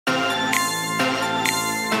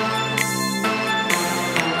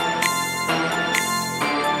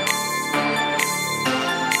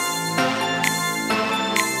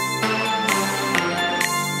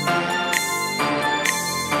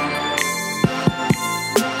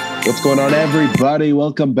What's going on, everybody?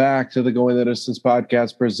 Welcome back to the Going the Distance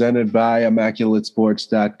podcast presented by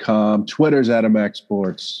ImmaculateSports.com. Twitter's at Immac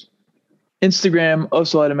Sports. Instagram,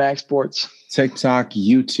 also at Immac Sports. TikTok,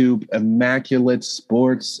 YouTube, Immaculate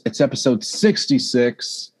Sports. It's episode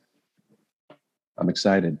 66. I'm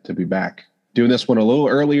excited to be back. Doing this one a little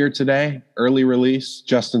earlier today. Early release,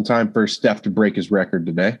 just in time for Steph to break his record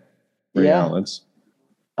today.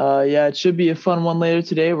 Yeah, it should be a fun one later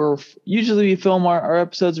today. Usually we film our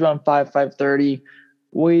episodes around 5:30.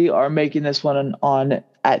 We are making this one on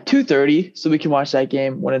at 2:30 so we can watch that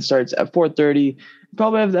game when it starts at 4:30.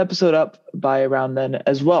 Probably have the episode up by around then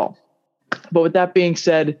as well. But with that being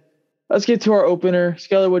said, let's get to our opener.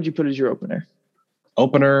 Skylar, what'd you put as your opener?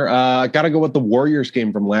 I got to go with the Warriors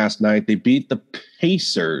game from last night. They beat the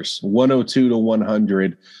Pacers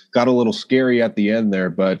 102-100. Got a little scary at the end there,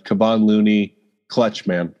 but Kevon Looney, clutch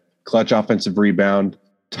offensive rebound,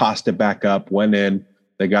 tossed it back up, went in.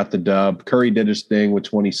 They got the dub. Curry did his thing with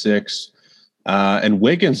 26. And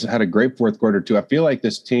Wiggins had a great fourth quarter too. I feel like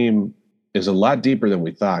this team is a lot deeper than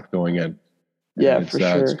we thought going in. Yeah, for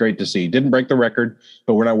sure. It's great to see. Didn't break the record,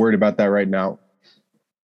 but we're not worried about that right now.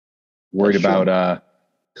 Worried about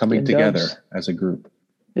coming together as a group.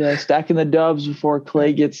 Yeah, stacking the dubs before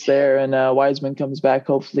Clay gets there and Wiseman comes back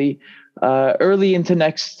hopefully early into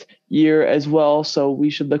next year as well. So we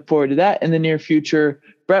should look forward to that in the near future.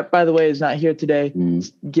 Brett, by the way, is not here today.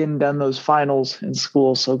 He's getting done those finals in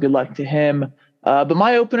school, so good luck to him. But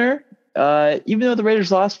my opener, even though the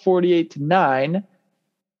Raiders lost 48-9,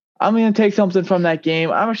 I'm going to take something from that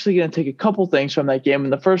game. I'm actually going to take a couple things from that game.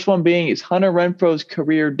 And the first one being is Hunter Renfro's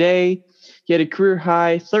career day. He had a career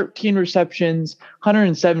high, 13 receptions,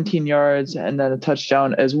 117 yards, and then a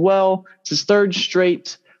touchdown as well. It's his third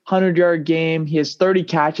straight 100-yard game. He has 30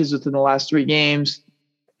 catches within the last 3 games,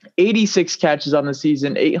 86 catches on the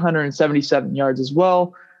season, 877 yards as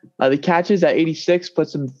well. The catches at 86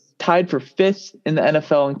 puts him tied for 5th in the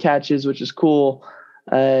NFL in catches, which is cool,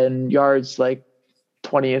 and yards like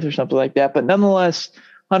 20th or something like that. But nonetheless,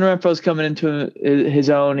 Hunter Renfro's coming into his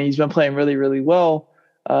own. He's been playing really, really well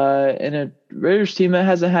in a Raiders team that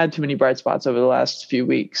hasn't had too many bright spots over the last few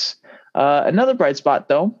weeks. Another bright spot,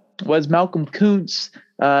 though, was Malcolm Kuntz.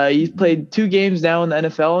 He's played 2 games now in the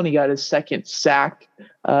NFL, and he got his second sack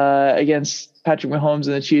against Patrick Mahomes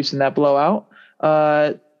and the Chiefs in that blowout.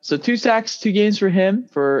 So 2 sacks, 2 games for him,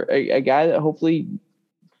 for a guy that hopefully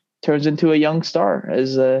turns into a young star.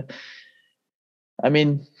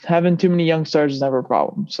 Having too many young stars is never a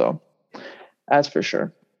problem. So that's for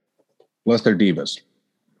sure. Unless they're divas.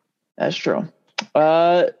 That's true.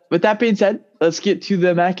 With that being said, let's get to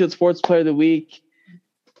the Immaculate Sports Player of the Week.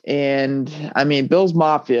 And, Bills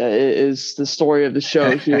Mafia is the story of the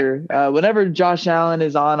show here. Whenever Josh Allen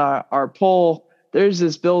is on our poll, there's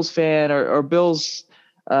this Bills fan or Bills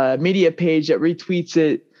media page that retweets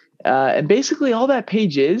it. And basically all that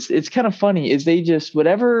page it's kind of funny, is they just,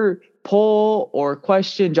 whatever poll or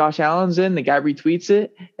question Josh Allen's in, the guy retweets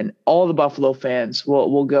it, and all the Buffalo fans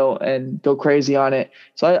will go crazy on it.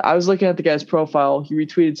 So I was looking at the guy's profile. He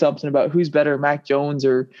retweeted something about who's better, Mac Jones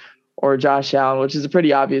or Josh Allen, which is a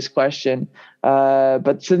pretty obvious question.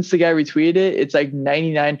 But since the guy retweeted it, it's like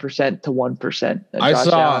 99% to 1%.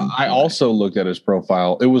 I also looked at his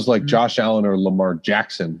profile. It was like Josh Allen or Lamar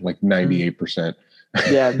Jackson, like 98%.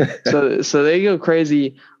 Yeah, so they go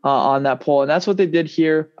crazy on that poll, and that's what they did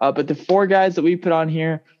here. But the 4 guys that we put on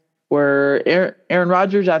here were Aaron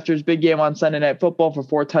Rodgers after his big game on Sunday Night Football for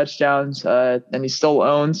 4 touchdowns, and he still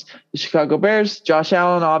owns the Chicago Bears. Josh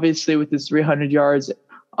Allen, obviously, with his 300 yards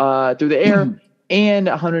through the air and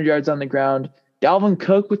 100 yards on the ground. Dalvin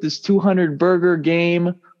Cook with his 200 burger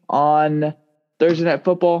game on Thursday Night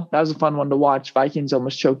Football. That was a fun one to watch. Vikings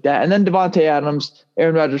almost choked that. And then Devontae Adams,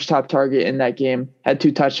 Aaron Rodgers' top target in that game, had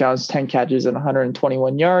 2 touchdowns, 10 catches, and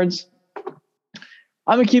 121 yards.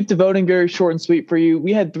 I'm going to keep the voting very short and sweet for you.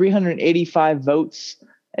 We had 385 votes,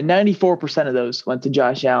 and 94% of those went to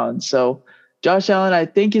Josh Allen. So Josh Allen, I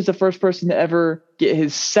think, is the first person to ever get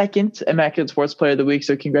his second Immaculate Sports Player of the Week.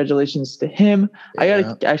 So congratulations to him. Yeah. I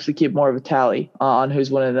got to actually keep more of a tally on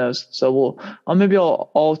who's one of those. So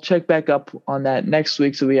I'll check back up on that next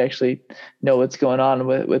week so we actually know what's going on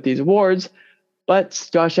with these awards. But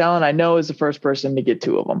Josh Allen, I know, is the first person to get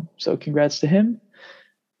 2 of them. So congrats to him.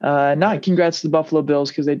 Not congrats to the Buffalo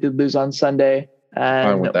Bills because they did lose on Sunday.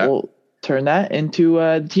 And we'll turn that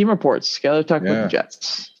into team reports. Skylar, talk about the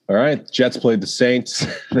Jets. All right. Jets played the Saints.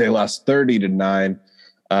 They lost 30-9.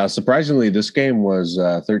 Surprisingly, this game was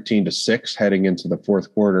 13-6 heading into the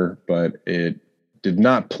fourth quarter, but it did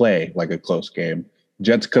not play like a close game.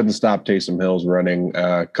 Jets couldn't stop Taysom Hill's running.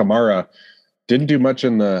 Kamara Didn't do much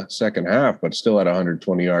in the second half, but still had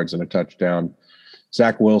 120 yards and a touchdown.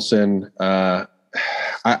 Zach Wilson,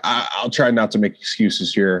 I'll try not to make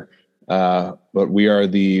excuses here, but we are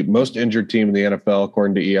the most injured team in the NFL,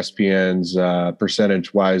 according to ESPN's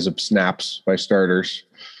percentage-wise of snaps by starters,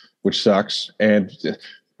 which sucks. And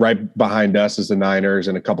right behind us is the Niners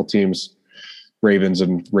and a couple teams, Ravens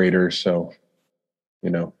and Raiders. So,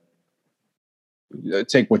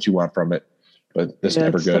 take what you want from it. But this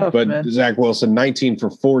never good. Tough, but man. Zach Wilson, 19 for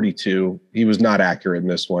 42. He was not accurate in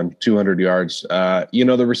this one. 200 yards.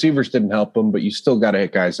 The receivers didn't help him, but you still got to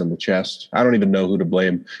hit guys in the chest. I don't even know who to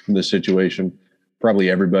blame in this situation. Probably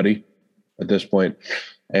everybody at this point.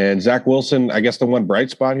 And Zach Wilson, I guess the one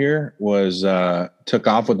bright spot here was took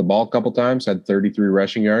off with the ball a couple times, had 33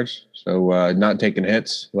 rushing yards. So not taking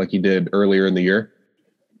hits like he did earlier in the year.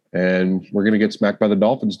 And we're going to get smacked by the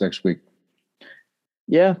Dolphins next week.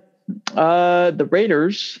 Yeah. The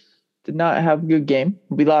Raiders did not have a good game.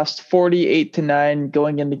 We lost 48-9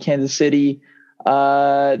 going into Kansas City.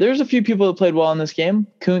 There's a few people that played well in this game.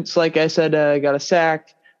 Kuntz, like I said, got a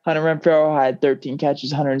sack. Hunter Renfrow had 13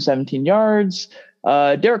 catches, 117 yards.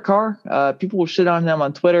 Derek Carr, people will shit on him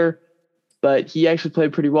on Twitter, but he actually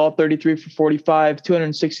played pretty well. 33 for 45,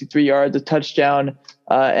 263 yards, a touchdown,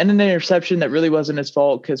 and an interception that really wasn't his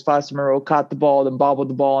fault because Foster Moreau caught the ball, then bobbled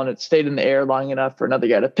the ball, and it stayed in the air long enough for another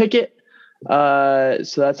guy to pick it.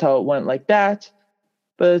 So that's how it went like that.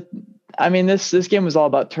 But, I mean, this game was all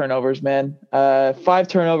about turnovers, man. 5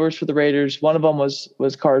 turnovers for the Raiders. One of them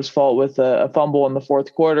was Carr's fault with a fumble in the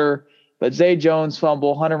fourth quarter. But Zay Jones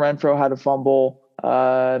fumbled, Hunter Renfrow had a fumble,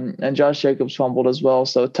 and Josh Jacobs fumbled as well.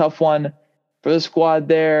 So tough one for the squad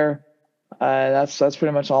there. That's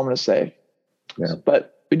pretty much all I'm going to say. Yeah.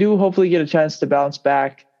 But we do hopefully get a chance to bounce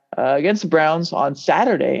back against the Browns on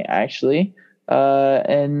Saturday, actually.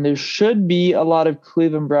 And there should be a lot of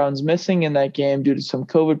Cleveland Browns missing in that game due to some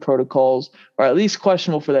COVID protocols, or at least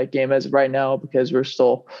questionable for that game as of right now because we're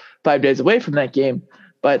still 5 days away from that game.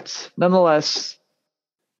 But nonetheless,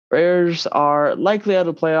 Raiders are likely out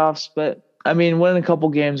of the playoffs, but I mean, winning a couple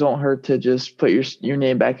games won't hurt to just put your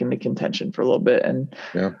name back into contention for a little bit and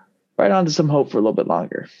right on to some hope for a little bit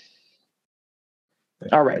longer.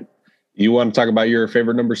 All right. You want to talk about your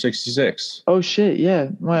favorite number 66? Oh, shit. Yeah.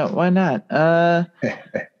 Why not? I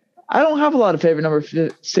don't have a lot of favorite number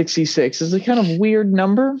 66. It's a kind of weird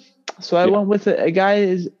number. So I went with a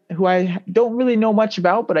guy who I don't really know much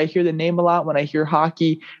about, but I hear the name a lot when I hear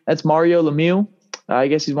hockey. That's Mario Lemieux. I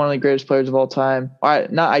guess he's one of the greatest players of all time. I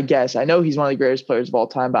know he's one of the greatest players of all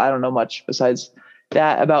time, but I don't know much besides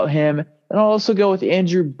that about him. And I'll also go with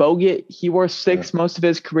Andrew Bogut. He wore 6 most of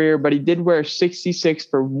his career, but he did wear 66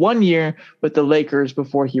 for 1 year with the Lakers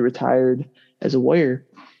before he retired as a Warrior.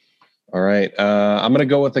 All right. I'm going to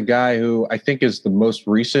go with a guy who I think is the most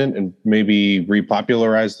recent and maybe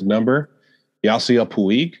repopularized the number, Yasiel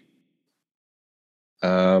Puig.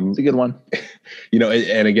 It's a good one.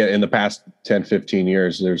 And again, in the past 10, 15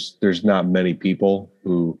 years, there's not many people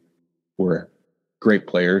who were great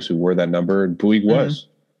players who wore that number, and Puig was.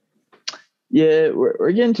 Yeah,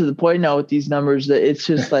 we're getting to the point now with these numbers that it's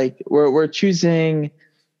just like we're choosing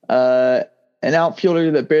an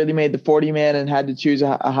outfielder that barely made the 40-man and had to choose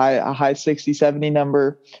a high 60, 70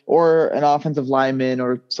 number, or an offensive lineman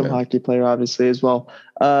or some hockey player, obviously, as well.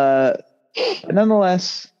 But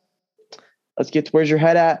nonetheless, let's get to where's your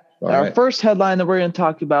head at. Our first headline that we're going to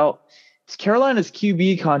talk about is Carolina's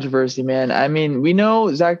QB controversy, man. I mean, we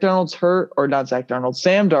know Sam Darnold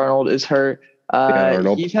is hurt.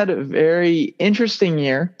 He's had a very interesting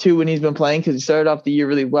year, too, when he's been playing because he started off the year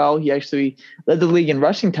really well. He actually led the league in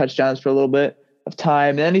rushing touchdowns for a little bit of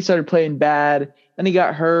time. And then he started playing bad. Then he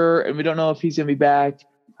got hurt, and we don't know if he's going to be back.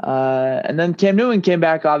 And then Cam Newton came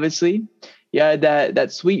back, obviously. He had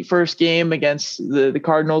that sweet first game against the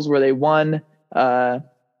Cardinals where they won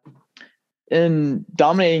in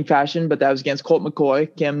dominating fashion, but that was against Colt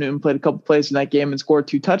McCoy. Cam Newton played a couple plays in that game and scored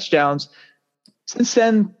 2 touchdowns. Since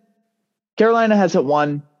then, Carolina hasn't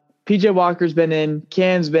won. PJ Walker's been in.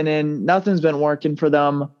 Cam's been in. Nothing's been working for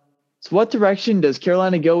them. So what direction does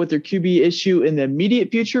Carolina go with their QB issue in the immediate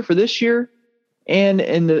future for this year and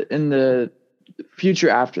in the future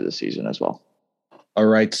after the season as well? All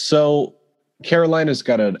right. So Carolina's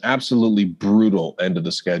got an absolutely brutal end of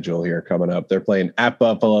the schedule here coming up. They're playing at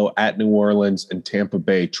Buffalo, at New Orleans, and Tampa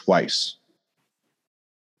Bay twice.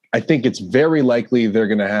 I think it's very likely they're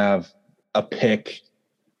going to have a pick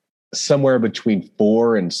somewhere between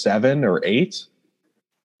 4 and 7 or 8.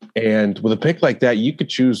 And with a pick like that, you could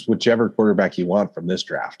choose whichever quarterback you want from this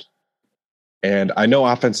draft. And I know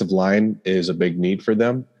offensive line is a big need for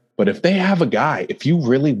them, But if they have a guy, if you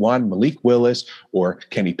really want Malik Willis or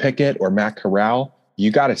Kenny Pickett or Matt Corral,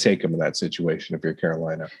 you got to take him in that situation if you're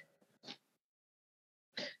Carolina.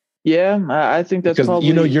 Yeah, I think that's because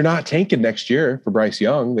probably, you're not tanking next year for Bryce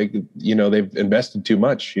Young. They've invested too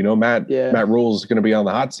much. Matt Rule is going to be on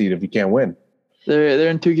the hot seat if he can't win. They're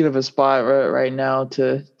in too good of a spot right now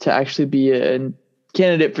to actually be a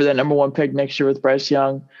candidate for that number one pick next year with Bryce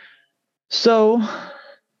Young. So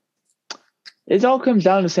it all comes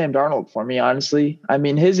down to Sam Darnold for me, honestly. I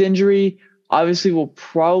mean, his injury obviously will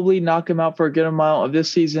probably knock him out for a good amount of this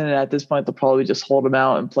season. And at this point, they'll probably just hold him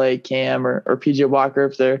out and play Cam or PJ Walker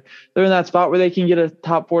if they're in that spot where they can get a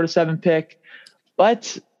top 4 to 7 pick.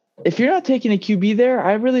 But if you're not taking a QB there,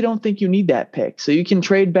 I really don't think you need that pick. So you can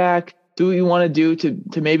trade back, do what you want to do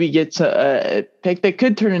to maybe get to a pick that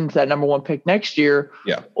could turn into that number one pick next year.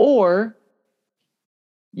 Yeah. Or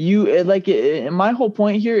my whole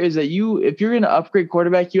point here is that if you're going to upgrade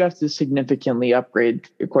quarterback, you have to significantly upgrade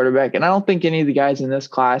your quarterback. And I don't think any of the guys in this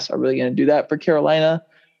class are really going to do that for Carolina.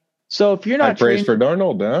 So if you're not praise for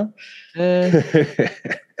Darnold, huh?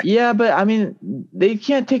 Yeah, but I mean, they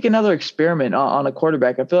can't take another experiment on a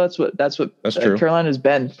quarterback. I feel that's what Carolina's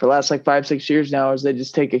been for the last 5-6 years now, is they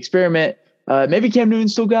just take experiment. Maybe Cam Newton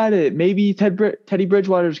still got it. Maybe Teddy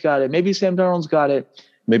Bridgewater's got it. Maybe Sam Darnold's got it.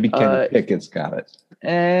 Maybe Kenny Pickett's got it.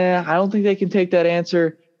 I don't think they can take that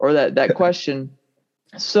answer or that question.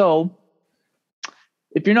 So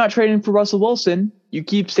if you're not trading for Russell Wilson, you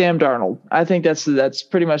keep Sam Darnold. I think that's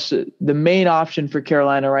pretty much the main option for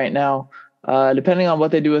Carolina right now. Depending on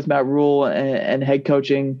what they do with Matt Rule and head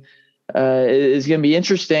coaching is going to be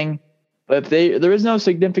interesting. But if there is no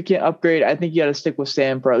significant upgrade, I think you got to stick with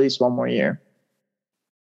Sam for at least one more year.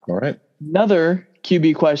 All right. Another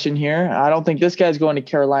QB question here. I don't think this guy's going to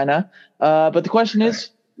Carolina. But the question is,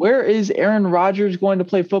 where is Aaron Rodgers going to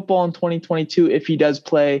play football in 2022 if he does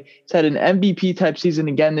play? He's had an MVP type season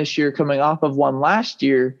again this year, coming off of one last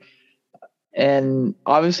year. And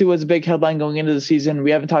obviously was a big headline going into the season.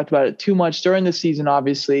 We haven't talked about it too much during the season,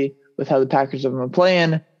 obviously, with how the Packers have been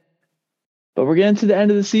playing. But we're getting to the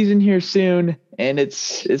end of the season here soon, and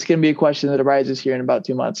it's going to be a question that arises here in about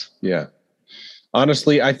 2 months. Yeah.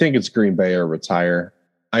 Honestly, I think it's Green Bay or retire.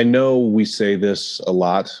 I know we say this a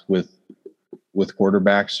lot with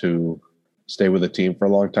quarterbacks who stay with a team for a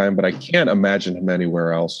long time, but I can't imagine him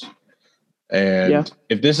anywhere else. And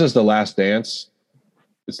if this is the last dance,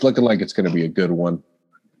 it's looking like it's going to be a good one.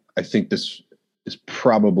 I think this is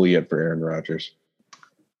probably it for Aaron Rodgers.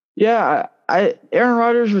 Yeah, Aaron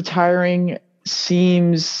Rodgers retiring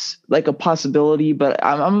seems like a possibility, but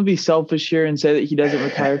I'm going to be selfish here and say that he doesn't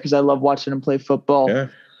retire because I love watching him play football. Yeah.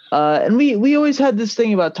 And we always had this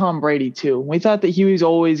thing about Tom Brady too. We thought that he was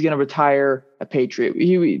always going to retire a Patriot.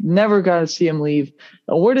 We never got to see him leave.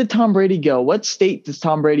 Where did Tom Brady go? What state does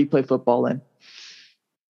Tom Brady play football in?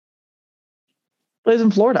 Plays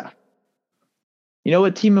in Florida. You know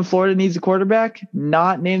what team in Florida needs a quarterback?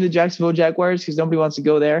 Not named the Jacksonville Jaguars, because nobody wants to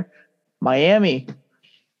go there. Miami.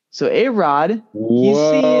 So A-Rod, he's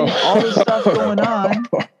seeing all this stuff going on.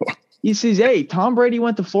 He says, hey, Tom Brady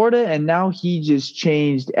went to Florida, and now he just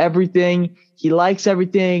changed everything. He likes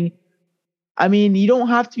everything. I mean, you don't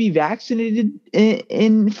have to be vaccinated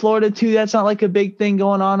in Florida, too. That's not like a big thing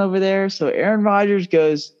going on over there. So Aaron Rodgers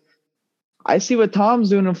goes, I see what Tom's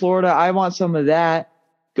doing in Florida. I want some of that.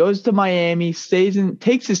 Goes to Miami,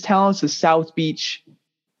 takes his talents to South Beach,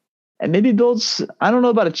 and maybe builds, I don't know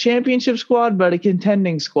about a championship squad, but a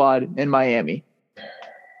contending squad in Miami.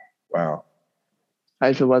 Wow. How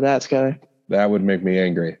do you feel about that, Skyler? That would make me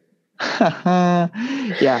angry. Yeah,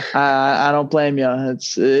 I don't blame you.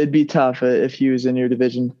 It'd be tough if he was in your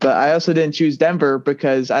division. But I also didn't choose Denver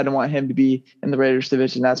because I don't want him to be in the Raiders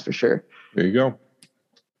division, that's for sure. There you go.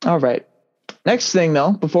 All right. Next thing,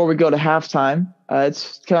 though, before we go to halftime,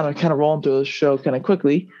 it's kind of rolling through the show kind of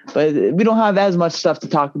quickly, but we don't have as much stuff to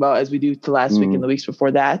talk about as we do to last week and the weeks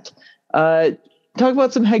before that. Talk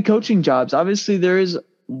about some head coaching jobs. Obviously, there is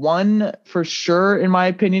one for sure, in my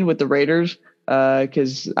opinion, with the Raiders,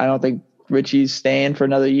 because I don't think Richie's staying for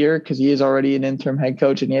another year because he is already an interim head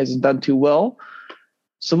coach and he hasn't done too well.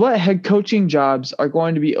 So what head coaching jobs are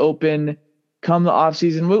going to be open come the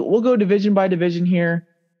offseason? We'll go division by division here.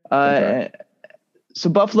 Okay. So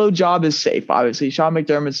Buffalo job is safe, obviously. Sean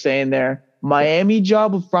McDermott's staying there. Miami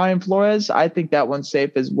job with Brian Flores, I think that one's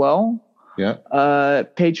safe as well. Yeah.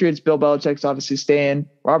 Patriots, Bill Belichick's obviously staying.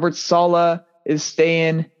 Robert Saleh is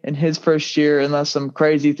staying in his first year unless some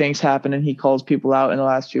crazy things happen and he calls people out in the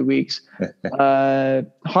last few weeks.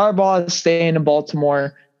 Harbaugh is staying in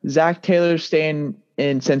Baltimore. Zach Taylor's staying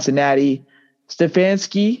in Cincinnati.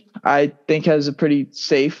 Stefanski, I think, has a pretty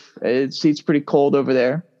safe. It seats pretty cold over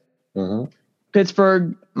there.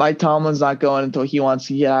 Pittsburgh, Mike Tomlin's not going until he wants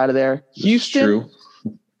to get out of there. Houston, true.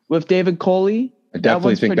 With David Coley, I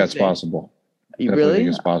definitely think that's possible. You really? Think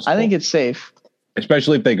it's possible. I think it's safe.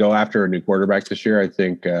 Especially if they go after a new quarterback this year, I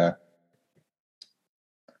think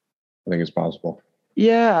it's possible.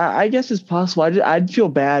 Yeah, I guess it's possible. I'd feel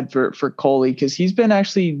bad for Coley because he's been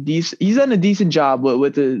actually decent. He's done a decent job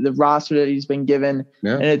with the roster that he's been given.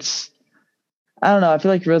 Yeah. And I don't know. I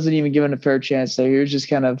feel like he wasn't even given a fair chance there. He was just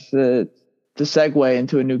kind of the segue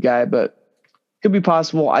into a new guy, but could be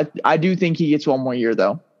possible. I do think he gets one more year,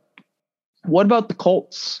 though. What about the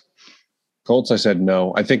Colts? Colts, I said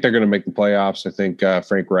no. I think they're going to make the playoffs. I think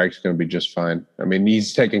Frank Reich's going to be just fine. I mean,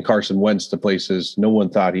 he's taking Carson Wentz to places no one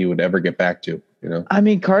thought he would ever get back to. You know, I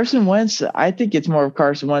mean, Carson Wentz, I think it's more of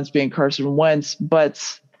Carson Wentz being Carson Wentz,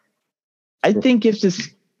 but I think if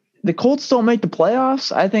the Colts don't make the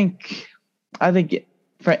playoffs, I think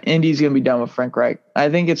Indy's going to be done with Frank Reich. I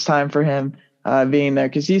think it's time for him being there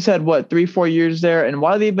because he's had 3-4 years there, and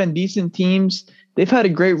while they've been decent teams, they've had a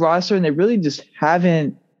great roster, and they really just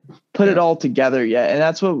haven't put it all together yet. And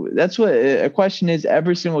that's what a question is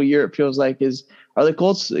every single year. It feels like are the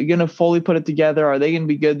Colts going to fully put it together? Are they going to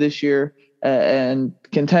be good this year and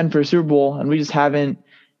contend for a Super Bowl? And we just haven't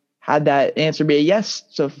had that answer be a yes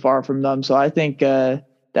so far from them. So I think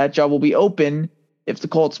that job will be open if the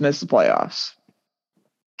Colts miss the playoffs.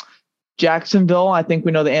 Jacksonville, I think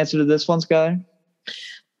we know the answer to this one, Skyler.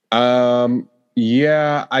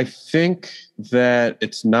 Yeah, I think that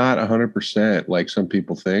it's not 100% like some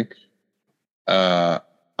people think. I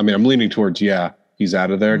mean, I'm leaning towards, he's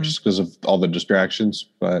out of there just because of all the distractions,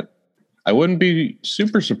 but I wouldn't be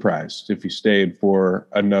super surprised if he stayed for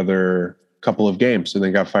another couple of games and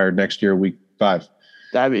then got fired next year, week 5.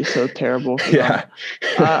 That'd be so terrible. Yeah.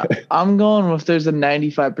 I'm going with there's a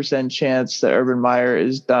 95% chance that Urban Meyer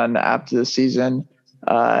is done after the season.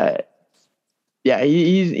 Yeah,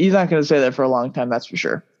 he's not going to stay there for a long time, that's for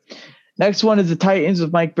sure. Next one is the Titans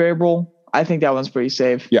with Mike Vrabel. I think that one's pretty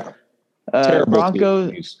safe. Yeah.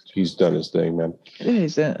 Broncos. He's done his thing, man. Yeah,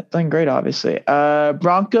 he's done great, obviously.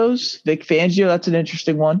 Broncos, Vic Fangio, that's an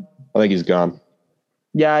interesting one. I think he's gone.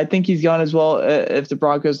 Yeah, I think he's gone as well if the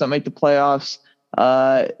Broncos don't make the playoffs.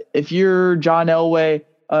 If you're John Elway,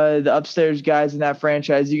 the upstairs guys in that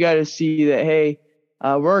franchise, you got to see that, hey,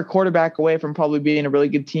 we're a quarterback away from probably being a really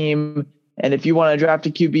good team. And if you want to draft a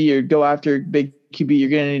QB or go after a big QB, you're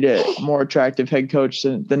going to need a more attractive head coach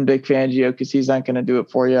than Vic Fangio because he's not going to do it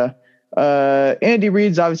for you. Andy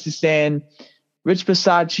Reid's obviously staying. Rich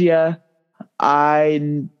Bisaccia,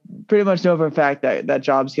 I pretty much know for a fact that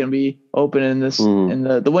job's going to be open in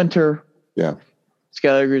the winter. Yeah.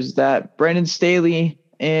 Skyler agrees with that. Brandon Staley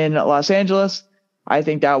in Los Angeles, I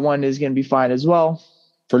think that one is going to be fine as well.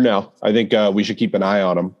 For now, I think we should keep an eye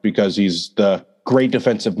on him because he's the great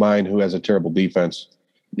defensive mind who has a terrible defense.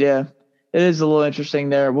 Yeah, it is a little interesting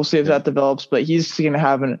there. We'll see if that develops, but he's going to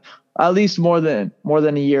have at least more than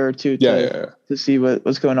a year or two to see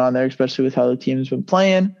what's going on there, especially with how the team's been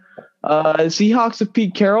playing. Seahawks with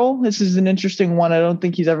Pete Carroll. This is an interesting one. I don't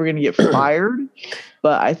think he's ever going to get fired,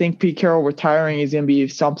 but I think Pete Carroll retiring is going to be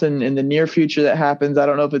something in the near future that happens. I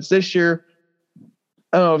don't know if it's this year.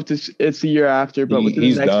 I don't know if it's the year after, but within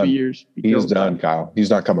the next few years. He's done, Kyle. He's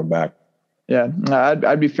not coming back. Yeah,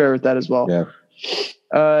 I'd be fair with that as well.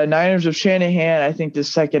 Yeah. Niners of Shanahan, I think the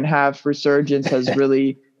second half resurgence has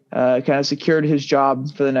really kind of secured his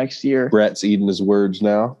job for the next year. Brett's eating his words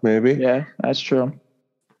now, maybe. Yeah, that's true.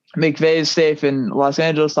 McVay is safe in Los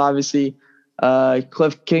Angeles, obviously.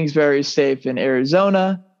 Cliff Kingsbury is safe in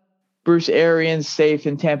Arizona. Bruce Arians safe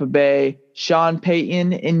in Tampa Bay. Sean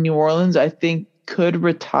Payton in New Orleans, I think, could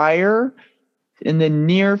retire in the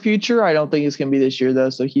near future. I don't think it's going to be this year, though,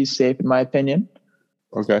 so he's safe in my opinion.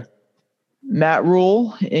 Okay. Matt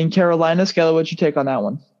Rule in Carolina. Skyler, what's your take on that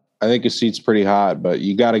one? I think his seat's pretty hot, but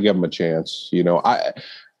you got to give him a chance. You know,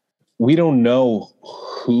 we don't know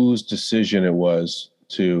whose decision it was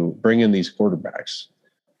to bring in these quarterbacks.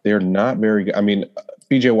 They're not very good. I mean,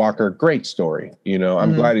 PJ Walker, great story. You know,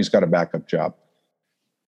 I'm glad he's got a backup job.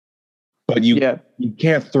 But you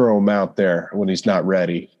can't throw him out there when he's not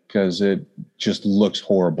ready because it just looks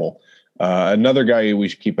horrible. Another guy we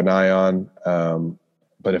should keep an eye on.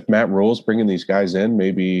 But if Matt Rule's bringing these guys in,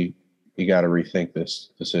 maybe you got to rethink this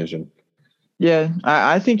decision. Yeah,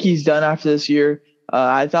 I think he's done after this year.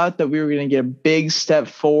 I thought that we were going to get a big step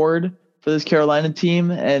forward for this Carolina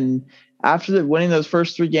team. And after winning those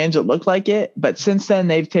first 3 games, it looked like it. But since then,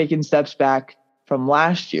 they've taken steps back from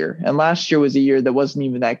last year. And last year was a year that wasn't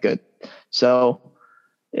even that good. So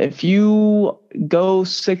if you go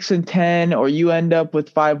 6-10 or you end up with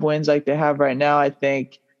 5 wins like they have right now, I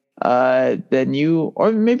think then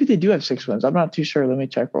or maybe they do have 6 wins. I'm not too sure. Let me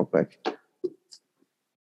check real quick.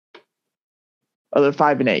 Oh, they're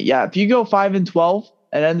 5-8. Yeah, if you go 5-12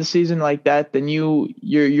 and end the season like that, then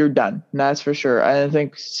you're done. And that's for sure. I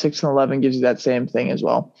think 6-11 gives you that same thing as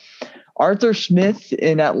well. Arthur Smith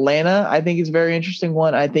in Atlanta, I think is a very interesting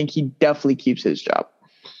one. I think he definitely keeps his job.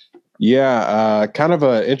 Yeah, kind of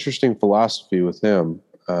an interesting philosophy with him.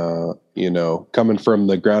 Coming from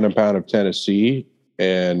the ground and pound of Tennessee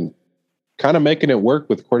and kind of making it work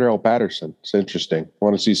with Cordell Patterson. It's interesting. I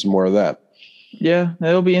want to see some more of that. Yeah,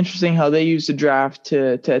 it'll be interesting how they use the draft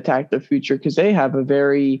to attack their future, because they have a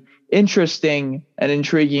very interesting and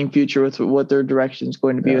intriguing future with what their direction is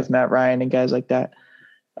going to be with Matt Ryan and guys like that.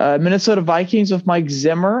 Minnesota Vikings with Mike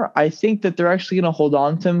Zimmer. I think that they're actually going to hold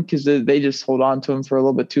on to him because they just hold on to him for a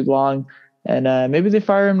little bit too long. And maybe they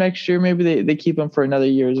fire him next year. Maybe they keep him for another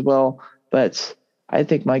year as well. But I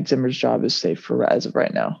think Mike Zimmer's job is safe as of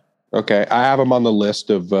right now. Okay, I have him on the list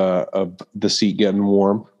of the seat getting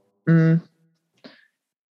warm. Mm-hmm.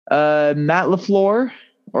 Matt LaFleur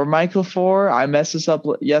or Mike LaFleur. I messed this up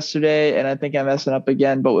yesterday, and I think I'm messing up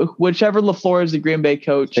again. But whichever LaFleur is the Green Bay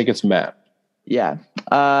coach. I think it's Matt. Yeah.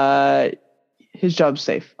 His job's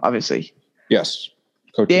safe, obviously. Yes.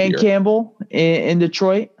 Coach Dan Campbell in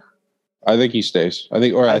Detroit. I think he stays. I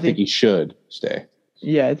think he should stay.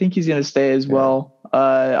 Yeah, I think he's going to stay as well.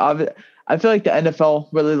 I feel like the NFL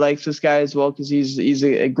really likes this guy as well because he's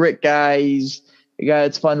a grit guy. He's a guy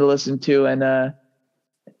that's fun to listen to, and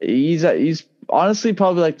he's honestly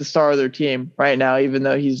probably like the star of their team right now, even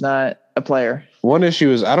though he's not a player. One issue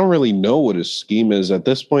is I don't really know what his scheme is. At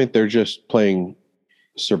this point, they're just playing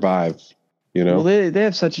survive, Well, they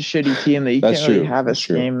have such a shitty team that you can't really have a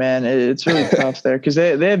scheme, man. It's really tough there because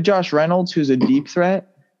they have Josh Reynolds, who's a deep threat.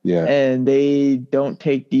 Yeah. And they don't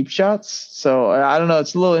take deep shots. So I don't know.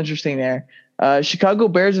 It's a little interesting there. Chicago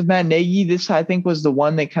Bears with Matt Nagy. This, I think, was the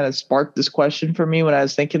one that kind of sparked this question for me when I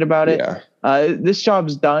was thinking about it. Yeah. This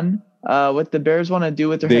job's done. What the Bears want to do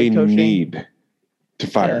with their head coaching. They need to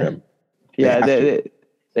fire him. Yeah,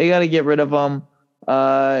 they got to get rid of him.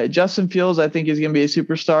 Justin Fields, I think, is going to be a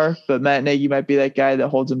superstar, but Matt Nagy might be that guy that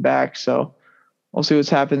holds him back. So we'll see what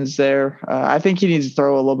happens there. I think he needs to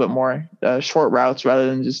throw a little bit more short routes rather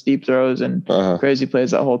than just deep throws and crazy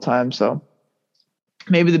plays that whole time. So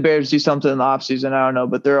maybe the Bears do something in the offseason. I don't know,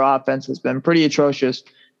 but their offense has been pretty atrocious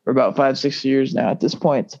for about 5-6 years now at this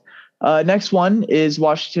point. Next one is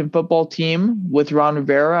Washington football team with Ron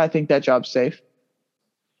Rivera. I think that job's safe.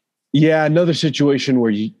 Yeah, another situation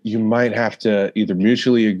where you might have to either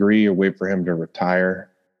mutually agree or wait for him to retire.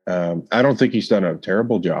 I don't think he's done a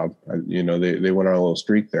terrible job. They went on a little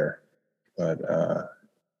streak there, but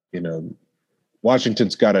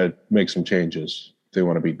Washington's got to make some changes if they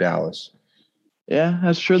want to beat Dallas. Yeah,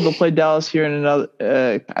 that's true. They'll play Dallas here in another,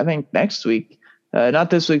 I think next week,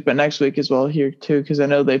 not this week, but next week as well here too, because I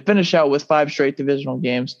know they finish out with 5 straight divisional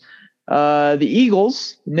games. The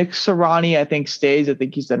Eagles, Nick Sirianni, I think stays. I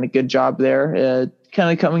think he's done a good job there.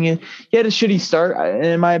 Kind of coming in. He had a shitty start,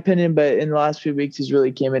 in my opinion, but in the last few weeks, he's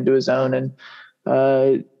really came into his own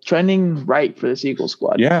and trending right for this Eagles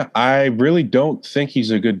squad. Yeah, I really don't think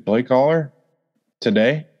he's a good play caller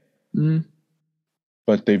today,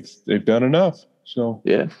 but they've done enough. So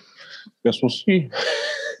yeah, guess we'll see.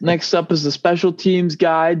 Next up is the special teams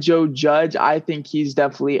guy, Joe Judge. I think he's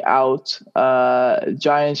definitely out.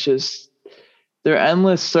 Giants just their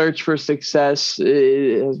endless search for success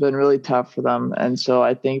has been really tough for them. And so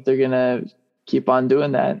I think they're going to keep on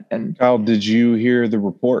doing that. And Kyle, did you hear the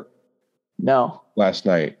report? No. Last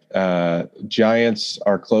night, Giants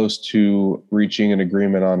are close to reaching an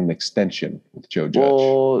agreement on an extension with Joe Judge.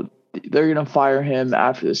 Well, they're going to fire him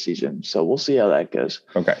after the season. So we'll see how that goes.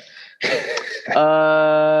 Okay.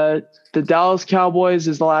 The Dallas Cowboys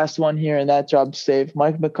is the last one here, and that job's safe.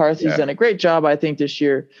 Mike McCarthy's done a great job, I think, this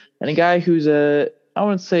year. And a guy who's I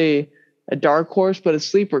wouldn't say a dark horse, but a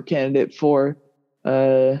sleeper candidate for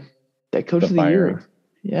that coach of the year.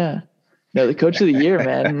 Yeah. No, the coach of the year,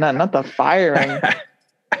 man. Not the firing.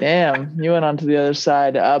 Damn, you went on to the other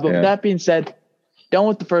side. But with that being said, done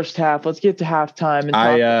with the first half. Let's get to halftime.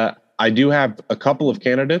 And I do have a couple of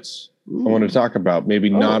candidates I want to talk about, maybe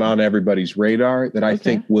not on everybody's radar, that I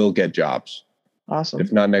think will get jobs. Awesome.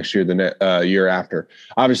 If not next year, the year after.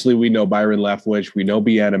 Obviously, we know Byron Leftwich, we know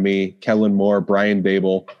Bieniemy, Kellen Moore, Brian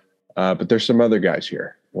Dable, but there's some other guys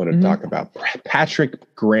here I want to talk about.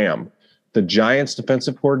 Patrick Graham, the Giants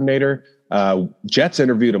defensive coordinator. Jets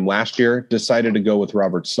interviewed him last year, decided to go with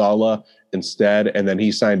Robert Saleh instead, and then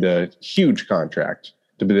he signed a huge contract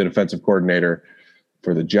to be the defensive coordinator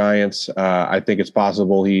for the Giants. I think it's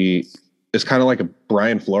possible he is kind of like a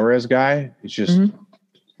Brian Flores guy. He's just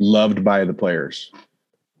loved by the players.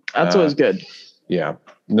 That's always good. Yeah.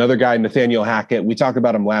 Another guy, Nathaniel Hackett. We talked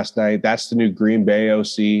about him last night. That's the new Green Bay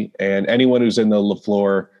OC. And anyone who's in the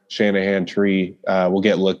LaFleur Shanahan tree will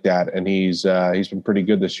get looked at. And he's been pretty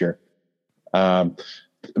good this year.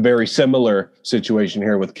 Very similar situation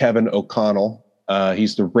here with Kevin O'Connell.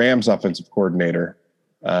 He's the Rams offensive coordinator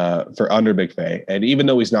for under McVay. And even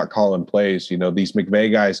though he's not calling plays, these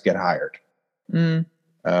McVay guys get hired.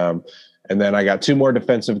 And then I got two more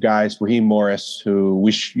defensive guys, Raheem Morris, who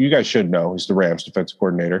you guys should know. He's the Rams defensive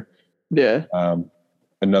coordinator. Yeah.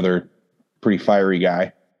 Another pretty fiery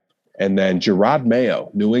guy. And then Gerard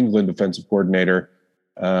Mayo, New England defensive coordinator.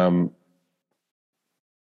 Similar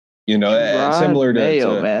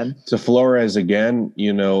to Flores again.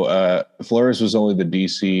 Flores was only the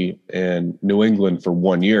DC in New England for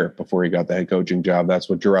 1 year before he got the head coaching job. That's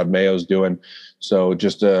what Gerard Mayo's doing. So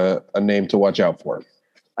just a name to watch out for.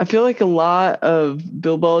 I feel like a lot of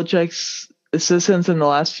Bill Belichick's assistants in the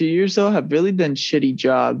last few years, though, have really done shitty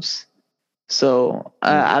jobs. So,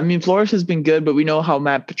 Flores has been good, but we know how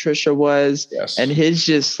Matt Patricia was. Yes. And his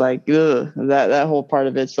just that whole part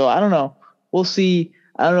of it. So, I don't know. We'll see.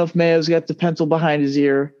 I don't know if Mayo's got the pencil behind his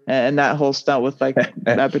ear and that whole stunt with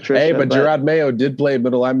Matt Patricia. Hey, but Gerard Mayo did play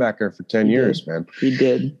middle linebacker for 10 years, man. He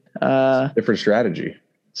did. Different strategy.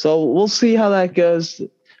 So we'll see how that goes.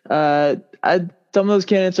 Some of those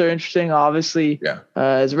candidates are interesting, obviously. Yeah.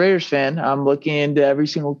 As a Raiders fan, I'm looking into every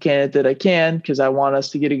single candidate that I can because I want us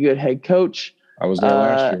to get a good head coach. I was there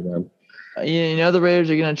last year, man. The Raiders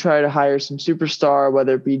are going to try to hire some superstar,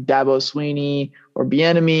 whether it be Dabo Sweeney or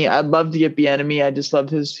Bieniemy. I'd love to get Bieniemy. I just love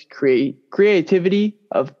his creativity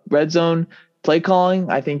of red zone play calling.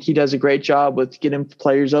 I think he does a great job with getting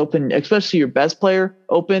players open, especially your best player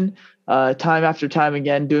open, time after time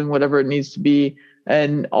again, doing whatever it needs to be.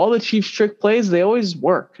 And all the Chiefs trick plays, they always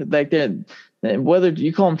work. Like whether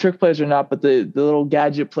you call them trick plays or not, but the little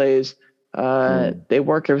gadget plays, they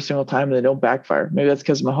work every single time and they don't backfire. Maybe that's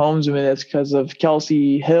because of Mahomes. Maybe that's because of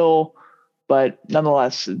Kelsey Hill. But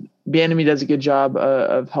nonetheless, Bieniemy does a good job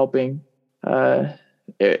of helping Andy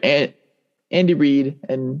Reid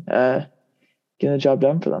and getting the job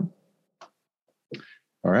done for them.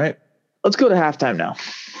 All right. Let's go to halftime now.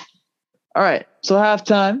 All right. So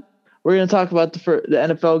halftime. We're going to talk about the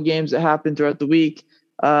NFL games that happened throughout the week.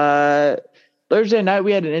 Thursday night,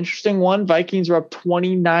 we had an interesting one. Vikings were up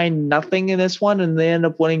 29-0 in this one, and they ended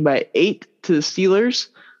up winning by 8 to the Steelers.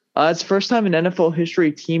 It's the first time in NFL history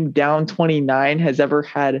a team down 29 has ever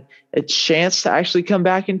had a chance to actually come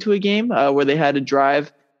back into a game where they had a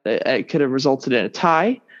drive that could have resulted in a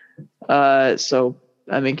tie. Congrats to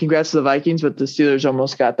the Vikings, but the Steelers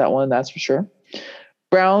almost got that one, that's for sure.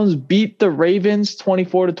 Browns beat the Ravens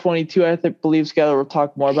 24-22. I believe Skyler will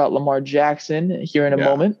talk more about Lamar Jackson here in a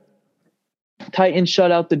moment. Titans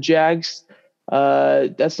shut out the Jags.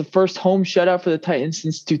 That's the first home shutout for the Titans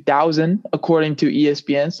since 2000, according to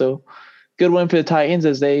ESPN. So good win for the Titans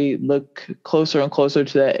as they look closer and closer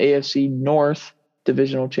to that AFC North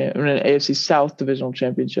divisional AFC South divisional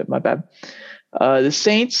championship. My bad. The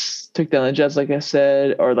Saints took down the Jets, like I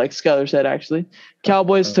said, or like Skyler said, actually.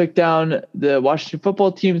 Cowboys took down the Washington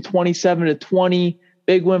football team 27-20.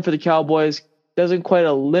 Big win for the Cowboys. Doesn't quite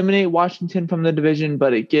eliminate Washington from the division,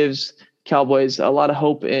 but it gives Cowboys a lot of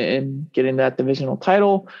hope in getting that divisional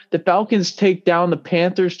title. The Falcons take down the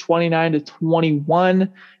Panthers 29-21.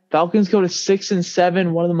 Falcons go to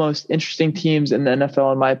 6-7, one of the most interesting teams in the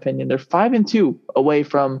NFL, in my opinion. They're 5-2 away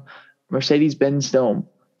from Mercedes-Benz Dome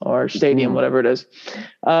or Stadium, whatever it is.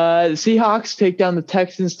 The Seahawks take down the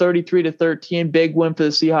Texans 33-13. Big win for the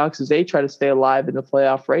Seahawks as they try to stay alive in the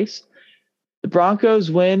playoff race. The Broncos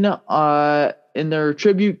win in their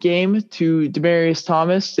tribute game to Demaryius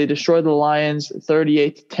Thomas. They destroyed the Lions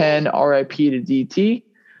 38-10. RIP to DT.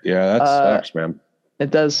 Yeah, that sucks, man. It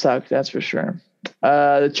does suck, that's for sure.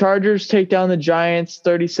 The Chargers take down the Giants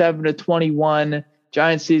 37-21.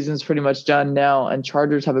 Giants season's pretty much done now, and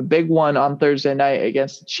Chargers have a big one on Thursday night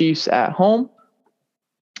against the Chiefs at home.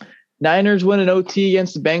 Niners win an OT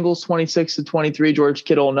against the Bengals 26-23. George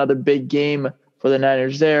Kittle, another big game for the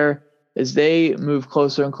Niners there as they move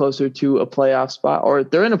closer and closer to a playoff spot, or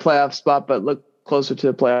they're in a playoff spot, but look closer to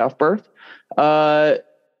the playoff berth.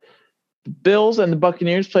 Bills and the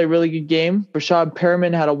Buccaneers play a really good game. Rashad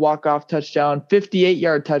Perriman had a walk-off touchdown,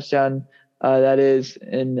 58-yard touchdown. That is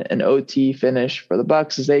an OT finish for the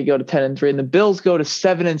Bucs as they go to 10-3, and the Bills go to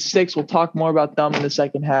 7-6. We'll talk more about them in the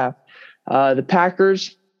second half. The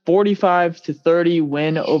Packers 45-30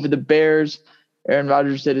 win over the Bears. Aaron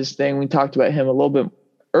Rodgers did his thing. We talked about him a little bit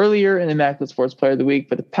earlier in the Immac Sports Player of the Week,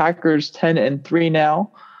 but the Packers 10-3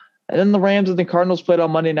 now. And then the Rams and the Cardinals played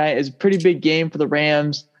on Monday night. It's a pretty big game for the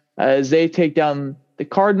Rams. as they take down the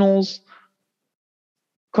Cardinals.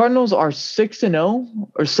 Cardinals are 6-0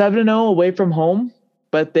 or 7-0 away from home,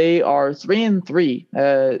 but they are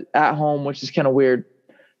 3-3 at home, which is kind of weird.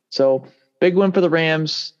 So big win for the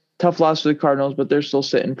Rams. Tough loss for the Cardinals, but they're still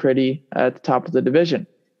sitting pretty at the top of the division.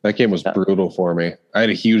 That game was brutal for me. I had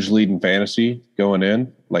a huge lead in fantasy going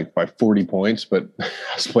in, like by 40 points, but I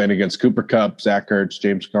was playing against Cooper Kupp, Zach Ertz,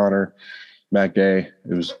 James Conner, Matt Gay.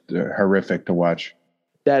 It was horrific to watch.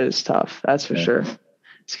 That is tough. That's for sure.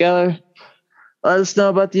 Skylar, let us know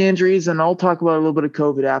about the injuries, and I'll talk about a little bit of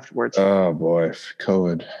COVID afterwards. Oh, boy.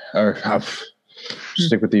 COVID.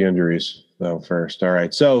 Stick with the injuries, though, first. All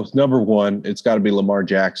right. So, number one, it's got to be Lamar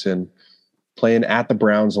Jackson. Playing at the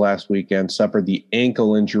Browns last weekend, suffered the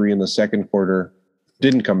ankle injury in the second quarter,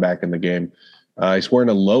 didn't come back in the game. He's wearing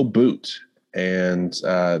a low boot, and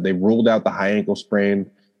they ruled out the high ankle sprain.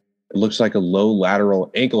 It looks like a low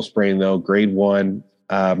lateral ankle sprain, though, grade 1.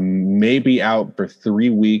 Maybe out for 3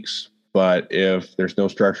 weeks, but if there's no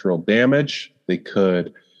structural damage, they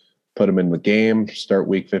could put him in the game, start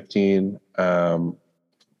week 15. Kind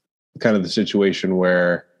of the situation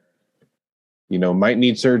where, might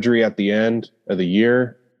need surgery at the end of the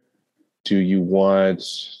year. Do you want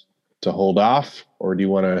to hold off, or do you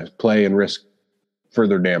want to play and risk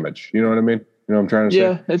further damage? You know what I mean? You know what I'm trying to say?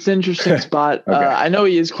 Yeah, it's an interesting spot. Okay. I know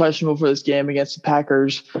he is questionable for this game against the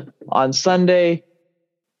Packers on Sunday.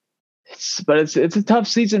 But it's a tough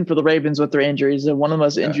season for the Ravens with their injuries. They're one of the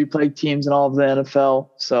most injury-plagued teams in all of the NFL.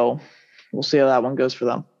 So we'll see how that one goes for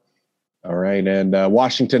them. All right. And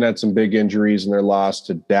Washington had some big injuries in their loss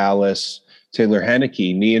to Dallas. Taylor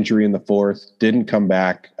Heineke, knee injury in the fourth, didn't come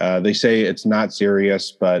back. They say it's not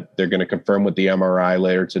serious, but they're going to confirm with the MRI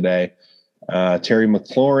later today. Terry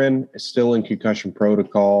McLaurin is still in concussion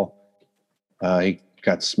protocol. He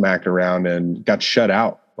got smacked around and got shut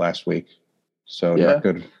out last week. So not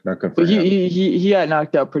good for but him. He got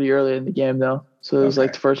knocked out pretty early in the game, though. So it was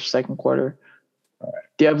like the first or second quarter. All right.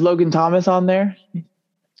 Do you have Logan Thomas on there?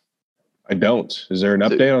 I don't. Is there an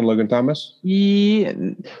update on Logan Thomas?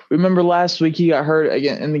 Remember last week he got hurt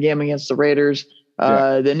again in the game against the Raiders.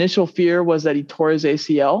 The initial fear was that he tore his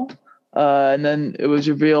ACL. And then it was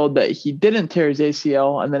revealed that he didn't tear his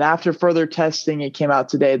ACL. And then after further testing, it came out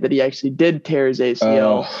today that he actually did tear his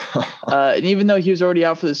ACL. And even though he was already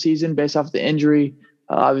out for the season based off the injury,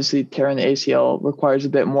 obviously tearing the ACL requires a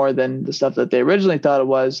bit more than the stuff that they originally thought it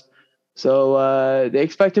was. So they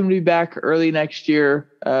expect him to be back early next year.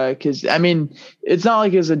 Because, it's not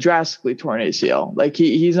like it's a drastically torn ACL. Like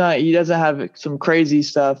he doesn't have some crazy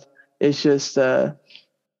stuff. It's just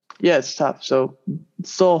it's tough. So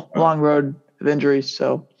it's still a long road of injuries.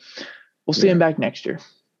 So we'll see him back next year.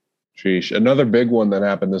 Sheesh. Another big one that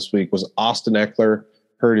happened this week was Austin Eckler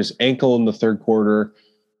hurt his ankle in the third quarter.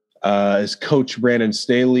 His coach, Brandon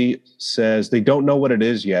Staley, says they don't know what it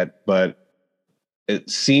is yet, but it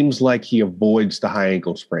seems like he avoids the high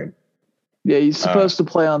ankle sprain. Yeah, he's supposed to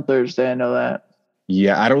play on Thursday. I know that.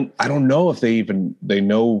 Yeah, I don't know if they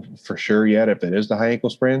know for sure yet if it is the high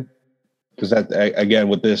ankle sprain. Because that, again,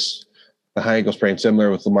 with the high ankle sprain, similar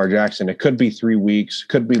with Lamar Jackson, it could be 3 weeks,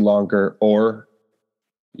 could be longer, or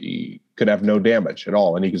he could have no damage at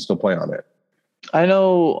all, and he can still play on it. I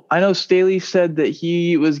know Staley said that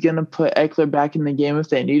he was going to put Eckler back in the game if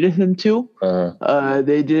they needed him to.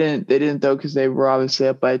 They didn't though, because they were obviously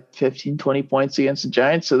up by 15, 20 points against the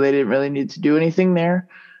Giants, so they didn't really need to do anything there.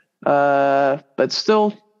 But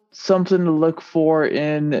still, something to look for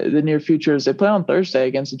in the near future as they play on Thursday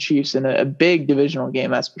against the Chiefs in a big divisional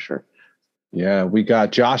game, that's for sure. Yeah, we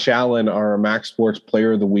got Josh Allen, our Immac Sports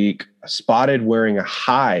Player of the Week, spotted wearing a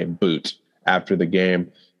high boot after the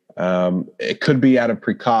game. It could be out of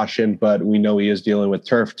precaution, but we know he is dealing with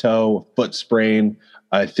turf toe, foot sprain.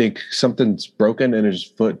 I think something's broken in his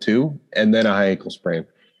foot too, and then a high ankle sprain.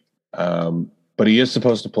 But he is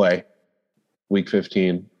supposed to play week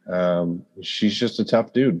 15. She's just a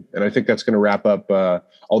tough dude. And I think that's going to wrap up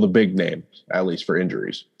all the big names, at least for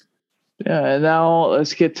injuries. Yeah, and now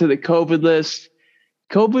let's get to the COVID list.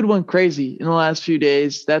 COVID went crazy in the last few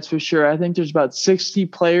days, that's for sure. I think there's about 60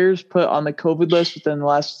 players put on the COVID list within the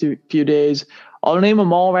last few days. I'll name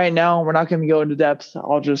them all right now. We're not going to go into depth.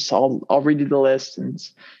 I'll read you the list and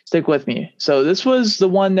stick with me. So this was the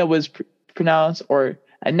one that was pronounced or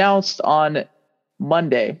announced on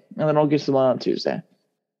Monday, and then I'll get to the one on Tuesday.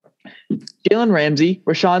 Jalen Ramsey,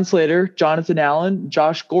 Rashawn Slater, Jonathan Allen,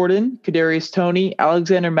 Josh Gordon, Kadarius Toney,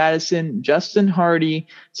 Alexander Madison, Justin Hardy,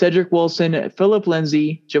 Cedric Wilson, Phillip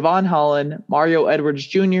Lindsay, Javon Holland, Mario Edwards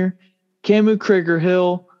Jr., Camu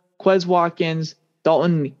Krieger-Hill, Quez Watkins,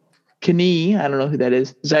 Dalton Kinee, I don't know who that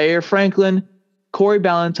is, Zaire Franklin, Corey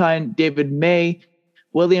Ballantyne, David May,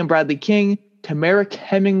 William Bradley King, Tamarick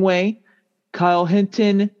Hemingway, Kyle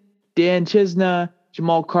Hinton, Dan Chisna,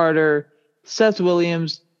 Jamal Carter, Seth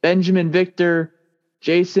Williams, Benjamin Victor,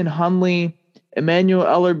 Jason Hunley, Emmanuel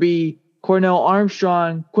Ellerby, Cornell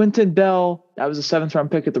Armstrong, Quentin Bell. That was a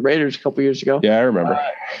 7th-round pick at the Raiders a couple years ago. Yeah, I remember.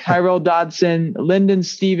 Tyrell Dodson, Lyndon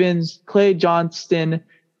Stevens, Clay Johnston,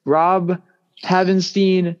 Rob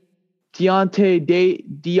Havenstein,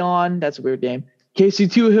 Dion, that's a weird name, Casey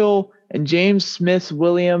Toohill, and James Smith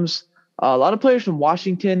Williams. A lot of players from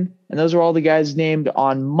Washington, and those are all the guys named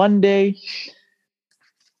on Monday.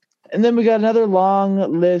 And then we got another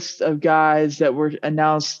long list of guys that were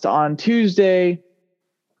announced on Tuesday,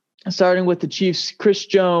 starting with the Chiefs' Chris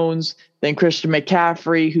Jones, then Christian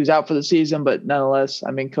McCaffrey, who's out for the season, but nonetheless,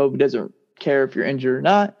 I mean, COVID doesn't care if you're injured or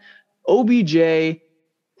not. OBJ,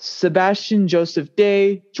 Sebastian Joseph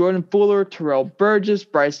Day, Jordan Fuller, Terrell Burgess,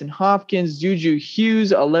 Bryson Hopkins, Juju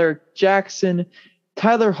Hughes, Alaric Jackson,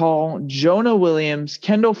 Tyler Hall, Jonah Williams,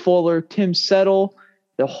 Kendall Fuller, Tim Settle,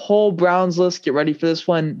 the whole Browns list. Get ready for this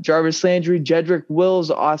one. Jarvis Landry, Jedrick Wills,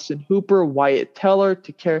 Austin Hooper, Wyatt Teller,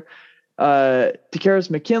 Takaris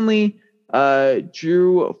McKinley,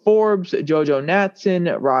 Drew Forbes, JoJo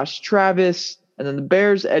Natson, Ross Travis, and then the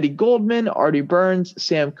Bears, Eddie Goldman, Artie Burns,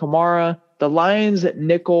 Sam Kamara. The Lions,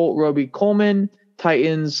 nickel Roby Coleman.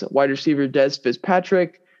 Titans, wide receiver Dez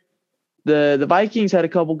Fitzpatrick. The Vikings had a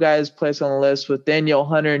couple guys placed on the list with Daniel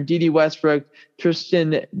Hunter and Dede Westbrook,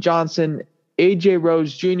 Tristan Johnson, A.J.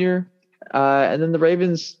 Rose Jr., and then the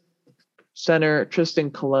Ravens center, Tristan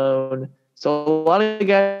Colon. So a lot of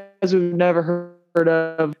guys we've never heard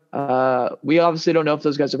of. We obviously don't know if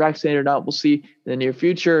those guys are vaccinated or not. We'll see in the near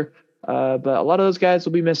future. But a lot of those guys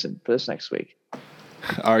will be missing for this next week.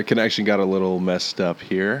 Our connection got a little messed up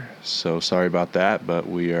here, so sorry about that, but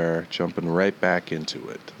we are jumping right back into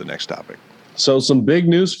it, the next topic. So some big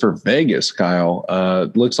news for Vegas, Kyle.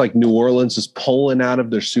 Looks like New Orleans is pulling out of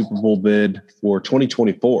their Super Bowl bid for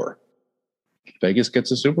 2024. Vegas gets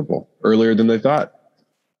a Super Bowl earlier than they thought.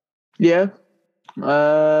 Yeah.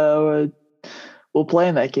 We'll play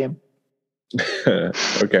in that game.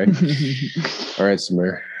 Okay. All right,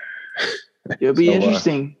 Samir. It'll be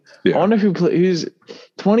interesting. Yeah. I wonder who's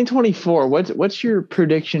 2024. What's your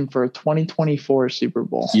prediction for a 2024 Super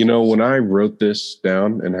Bowl? You know, when I wrote this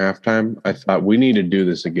down in halftime, I thought we need to do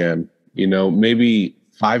this again. You know, maybe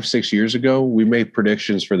 5-6 years ago, we made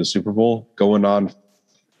predictions for the Super Bowl going on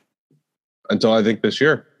until I think this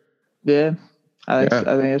year. Yeah, I think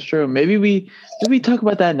it's true. Maybe we talk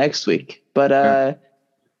about that next week. But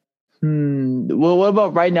well, what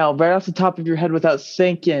about right now? Right off the top of your head, without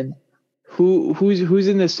thinking, who's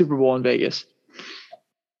in this Super Bowl in Vegas?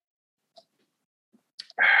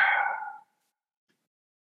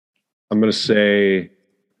 I'm going to say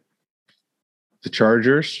the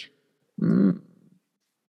Chargers and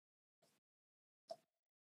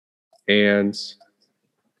an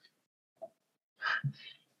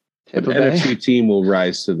NFC team will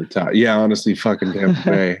rise to the top. Yeah, honestly, fucking Tampa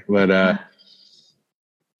Bay. But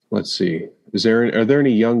let's see. Are there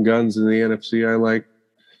any young guns in the NFC I like?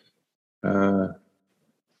 I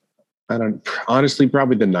don't honestly,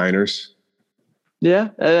 probably the Niners. Yeah,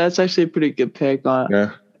 that's actually a pretty good pick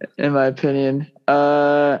in my opinion.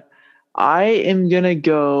 I am gonna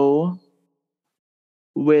go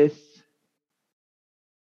with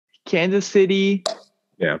Kansas City.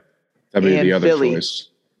 Yeah, that'd be the other Philly. choice.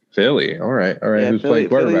 Philly. All right. Yeah, Who's playing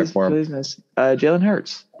quarterback for him? Jalen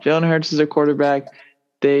Hurts. Jalen Hurts is their quarterback.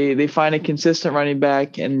 They find a consistent running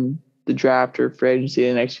back in the draft or free agency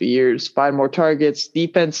in the next few years. 5 more targets.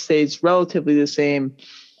 Defense stays relatively the same.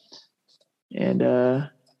 And I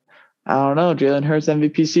don't know. Jalen Hurts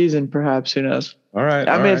MVP season, perhaps. Who knows? All right.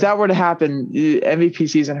 I mean, if that were to happen, MVP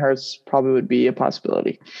season Hurts probably would be a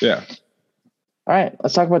possibility. Yeah. All right.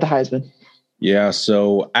 Let's talk about the Heisman. Yeah.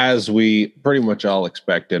 So as we pretty much all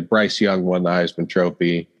expected, Bryce Young won the Heisman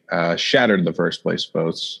Trophy, shattered the first place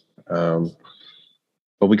votes.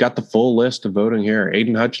 But we got the full list of voting here.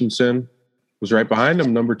 Aiden Hutchinson was right behind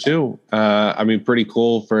him, number 2. I mean, pretty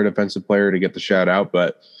cool for a defensive player to get the shout out,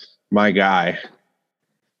 but my guy,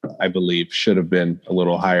 I believe, should have been a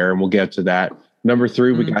little higher, and we'll get to that. Number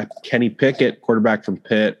 3, we got Kenny Pickett, quarterback from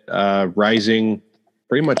Pitt, rising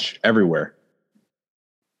pretty much everywhere.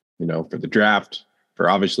 You know, for the draft,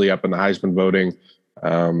 for obviously up in the Heisman voting.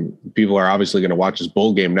 People are obviously going to watch his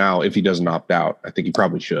bowl game now if he doesn't opt out. I think he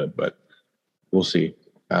probably should, but we'll see.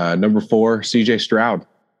 Number 4, C.J. Stroud,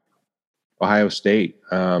 Ohio State.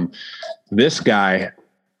 This guy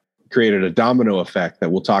created a domino effect that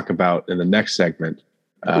we'll talk about in the next segment.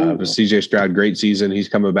 C.J. Stroud, great season. He's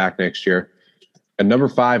coming back next year. And number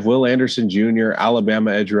 5, Will Anderson Jr.,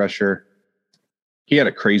 Alabama edge rusher. He had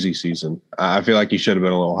a crazy season. I feel like he should have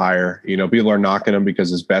been a little higher. You know, people are knocking him because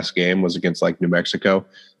his best game was against like New Mexico,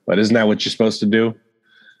 but isn't that what you're supposed to do?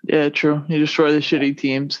 Yeah, true. You destroy the shitty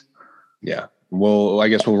teams. Yeah. Well, I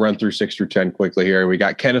guess we'll run through 6 through 10 quickly here. We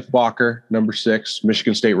got Kenneth Walker, number 6,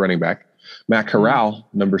 Michigan State running back. Matt Corral,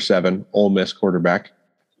 number 7, Ole Miss quarterback.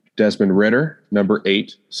 Desmond Ridder, number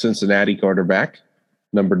 8, Cincinnati quarterback.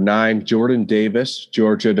 Number 9, Jordan Davis,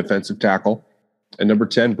 Georgia defensive tackle. And number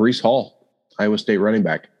 10, Breece Hall, Iowa State running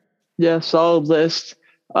back. Yeah, solid list.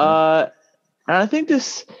 And I think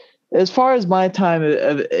this, as far as my time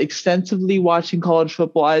of extensively watching college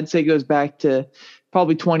football, I'd say goes back to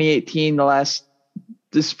probably 2018. This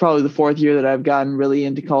is probably the 4th year that I've gotten really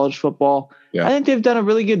into college football. Yeah. I think they've done a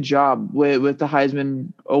really good job with the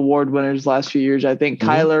Heisman Award winners last few years. I think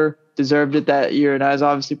Kyler deserved it that year, and I was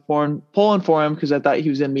obviously pulling for him because I thought he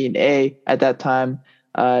was going to be an A at that time,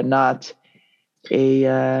 not a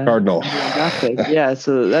Cardinal. Yeah,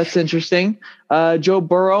 so that's interesting. Joe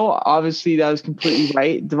Burrow, obviously that was completely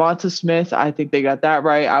right. Devonta Smith, I think they got that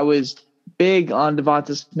right. I was big on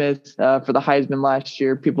Devonta Smith for the Heisman last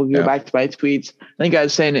year. People can go back to my tweets. I think I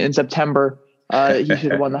was saying it in September that he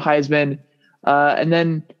should have won the Heisman. And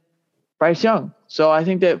then Bryce Young. So I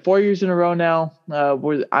think that 4 years in a row now,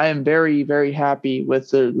 I am very, very happy with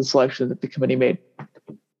the selection that the committee made.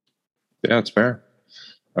 Yeah, it's fair.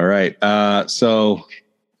 All right. So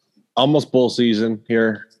almost bowl season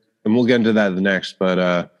here, and we'll get into that the next,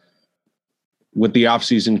 but with the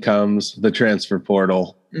offseason comes the transfer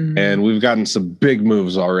portal, and we've gotten some big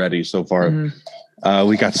moves already so far.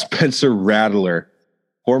 We got Spencer Rattler,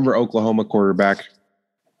 former Oklahoma quarterback,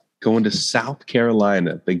 going to South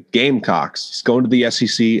Carolina, the Gamecocks. He's going to the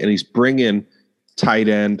SEC, and he's bringing tight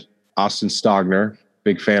end Austin Stogner,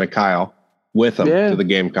 big fan of Kyle, with him to the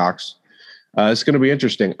Gamecocks. It's going to be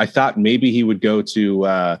interesting. I thought maybe he would go to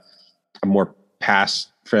a more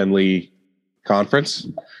pass-friendly conference,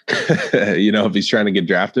 if he's trying to get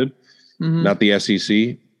drafted, not the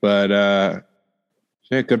SEC. But,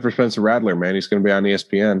 good for Spencer Rattler, man. He's going to be on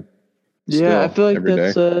ESPN. Yeah, I feel like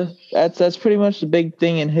that's pretty much the big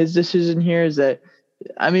thing in his decision here is that,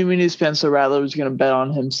 we knew Spencer Rattler was going to bet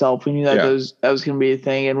on himself. We knew that that was going to be a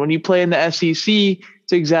thing. And when you play in the SEC,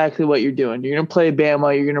 it's exactly what you're doing. You're going to play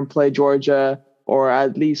Bama, you're going to play Georgia, or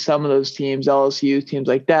at least some of those teams, LSU, teams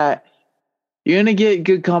like that. You're going to get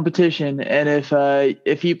good competition. And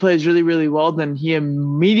if he plays really, really well, then he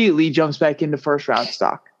immediately jumps back into first-round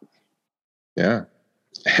stock. Yeah.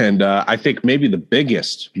 And I think maybe the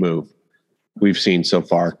biggest move we've seen so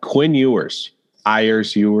far, Quinn Ewers.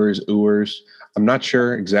 Ewers. I'm not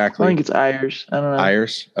sure exactly. I think it's Ayers. I don't know.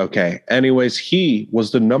 Ayers. Okay. Anyways, he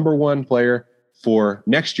was the number 1 player for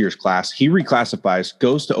next year's class. He reclassifies,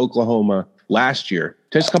 goes to Oklahoma last year,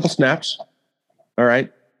 takes a couple snaps. All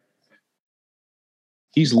right.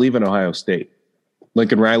 He's leaving Ohio State.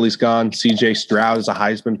 Lincoln Riley's gone. CJ Stroud is a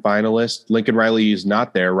Heisman finalist. Lincoln Riley is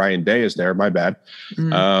not there. Ryan Day is there. My bad.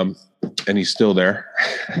 And he's still there.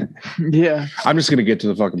 Yeah. I'm just going to get to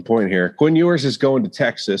the fucking point here. Quinn Ewers is going to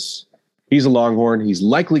Texas. He's a Longhorn. He's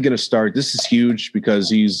likely going to start. This is huge because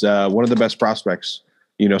he's one of the best prospects,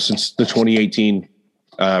 since the 2018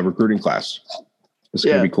 recruiting class. It's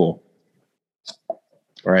going to be cool. All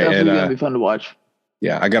right. Definitely going to be fun to watch.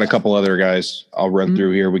 Yeah, I got a couple other guys I'll run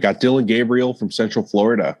through here. We got Dylan Gabriel from Central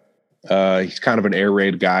Florida. He's kind of an air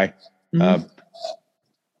raid guy.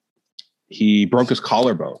 He broke his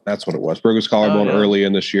collarbone. That's what it was. Broke his collarbone early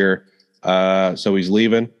in this year. So he's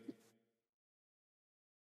leaving.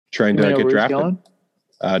 Trying to get drafted.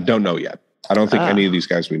 Don't know yet. I don't think any of these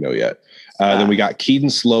guys we know yet. Then we got Keaton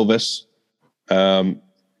Slovis.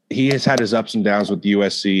 He has had his ups and downs with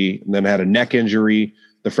USC, and then had a neck injury.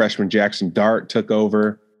 The freshman Jackson Dart took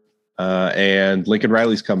over, and Lincoln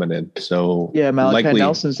Riley's coming in. So Malachi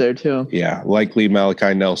Nelson's there too. Yeah, likely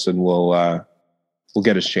Malachi Nelson will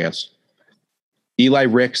get his chance. Eli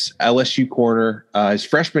Ricks, LSU corner, his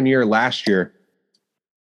freshman year last year,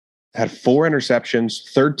 had 4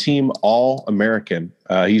 interceptions, 3rd-team All-American.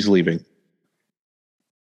 He's leaving.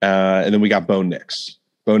 And then we got Bo Nix.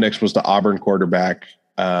 Bo Nix was the Auburn quarterback.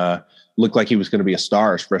 Looked like he was going to be a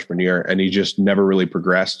star his freshman year, and he just never really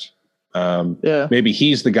progressed. Maybe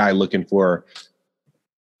he's the guy looking for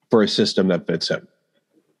a system that fits him.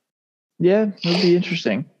 Yeah, that'd be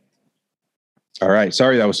interesting. All right.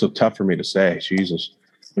 Sorry that was so tough for me to say. Jesus.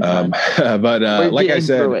 But like I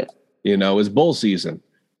said, it's bowl season.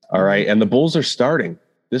 All right. And the Bulls are starting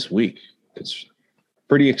this week. It's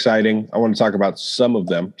pretty exciting. I want to talk about some of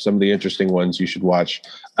them, some of the interesting ones you should watch.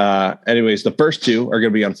 Anyways, the first 2 are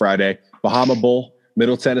going to be on Friday. Bahama Bowl,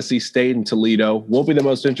 Middle Tennessee State and Toledo. Won't be the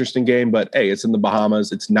most interesting game, but hey, it's in the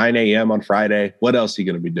Bahamas. It's 9 a.m. on Friday. What else are you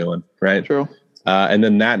going to be doing, right? True. And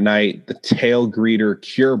then that night, the Tail Greeter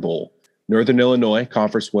Cure Bowl. Northern Illinois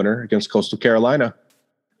conference winner against Coastal Carolina.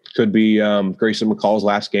 Could be Grayson McCall's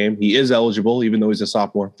last game. He is eligible, even though he's a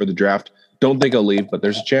sophomore, for the draft. Don't think he'll leave, but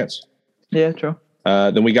there's a chance. Yeah, true.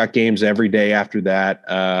 Then we got games every day after that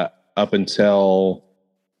up until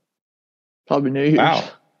probably New Year's. Wow.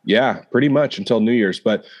 Yeah, pretty much until New Year's.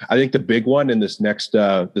 But I think the big one in this next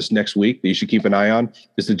week that you should keep an eye on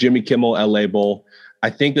is the Jimmy Kimmel LA Bowl. I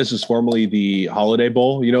think this is formerly the Holiday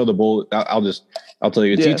Bowl. You know, the bowl. I'll tell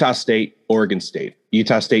you, it's Utah State, Oregon State.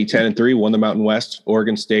 Utah State 10-3 won the Mountain West.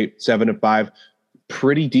 Oregon State 7-5.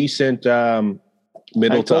 Pretty decent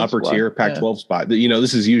middle to upper tier Pac-12 spot. You know,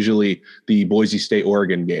 this is usually the Boise State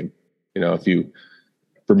Oregon game. You know, if you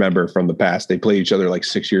remember from the past, they played each other like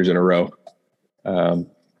 6 years in a row.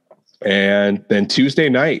 And then Tuesday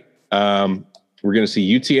night, we're going to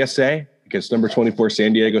see UTSA against number 24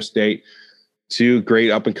 San Diego State. Two great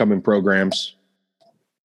up-and-coming programs.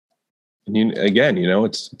 And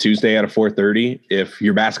it's Tuesday at 4:30. If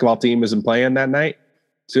your basketball team isn't playing that night,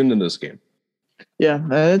 tune into this game. Yeah,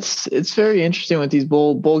 it's very interesting with these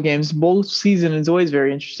bowl games. Bowl season is always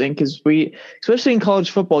very interesting because especially in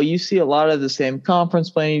college football, you see a lot of the same conference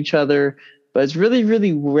playing each other, but it's really,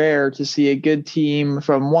 really rare to see a good team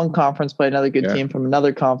from one conference play another good team from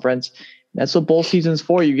another conference. That's what bowl season's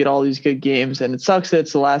for. You get all these good games, and it sucks that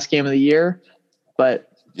it's the last game of the year, but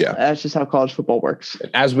that's just how college football works.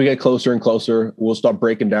 As we get closer and closer, we'll start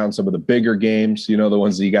breaking down some of the bigger games, the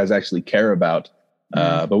ones that you guys actually care about.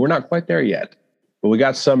 But we're not quite there yet. But we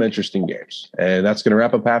got some interesting games, and that's going to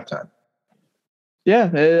wrap up halftime. Yeah,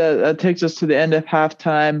 that takes us to the end of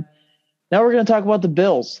halftime. Now we're going to talk about the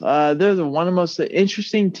Bills. They're one of the most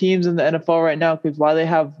interesting teams in the NFL right now because while they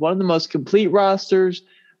have one of the most complete rosters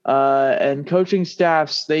and coaching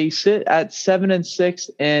staffs, they sit at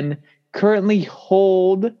 7-6 and currently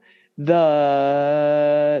hold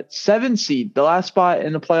the 7 seed, the last spot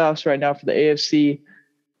in the playoffs right now for the AFC.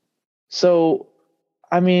 So,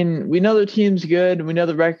 I mean, we know their team's good. We know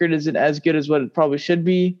the record isn't as good as what it probably should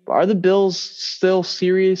be. Are the Bills still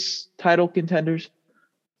serious title contenders?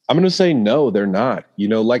 I'm going to say no, they're not.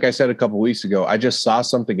 Like I said a couple weeks ago, I just saw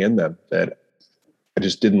something in them that I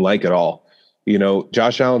just didn't like at all.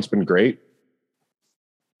 Josh Allen's been great.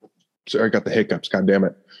 Sorry, I got the hiccups. God damn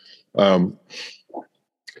it. But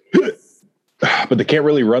they can't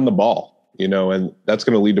really run the ball, and that's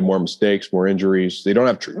going to lead to more mistakes, more injuries. They don't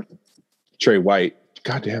have Trey White.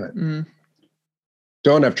 God damn it.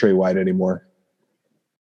 Don't have Trey White anymore.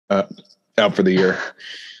 Out for the year.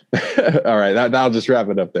 All right, that'll just wrap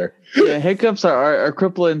it up there. Yeah, hiccups are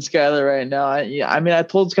crippling Skyler right now. I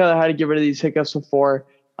told Skyler how to get rid of these hiccups before.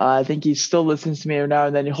 I think he still listens to me every now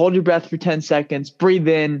and then. You hold your breath for 10 seconds, breathe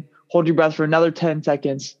in, hold your breath for another 10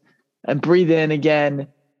 seconds, and breathe in again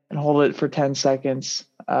and hold it for 10 seconds.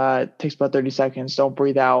 It takes about 30 seconds. Don't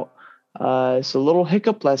breathe out. So a little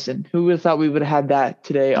hiccup lesson. Who would have thought we would have had that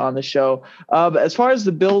today on the show? But as far as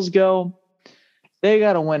the Bills go, they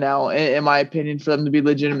got to win out, in my opinion, for them to be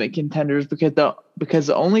legitimate contenders because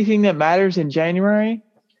the only thing that matters in January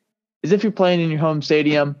is if you're playing in your home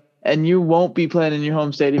stadium, and you won't be playing in your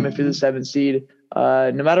home stadium if you're the 7th seed,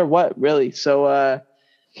 no matter what, really. So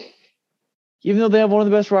even though they have one of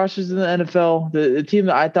the best rosters in the NFL, the team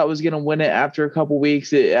that I thought was going to win it after a couple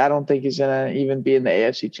weeks, I don't think is going to even be in the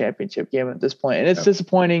AFC Championship game at this point. And it's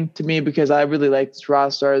disappointing to me because I really like this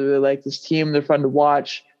roster. I really like this team. They're fun to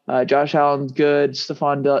watch. Josh Allen's good.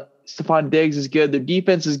 Stephon Diggs is good. Their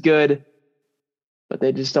defense is good. But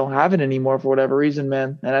they just don't have it anymore for whatever reason,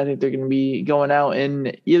 man. And I think they're going to be going out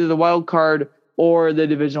in either the wild card or the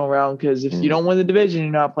divisional round because if you don't win the division, you're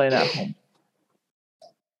not playing at home.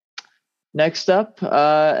 Next up,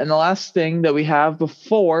 and the last thing that we have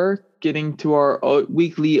before getting to our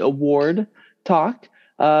weekly award talk,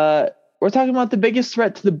 we're talking about the biggest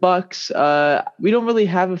threat to the Bucs. We don't really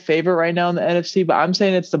have a favorite right now in the NFC, but I'm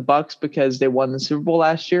saying it's the Bucs because they won the Super Bowl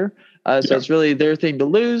last year. So it's really their thing to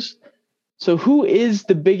lose. So who is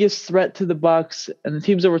the biggest threat to the Bucs? And the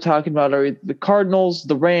teams that we're talking about are the Cardinals,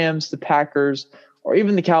 the Rams, the Packers, or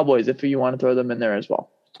even the Cowboys, if you want to throw them in there as well.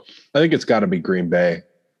 I think it's got to be Green Bay.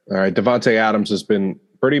 All right, Devontae Adams has been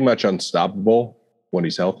pretty much unstoppable when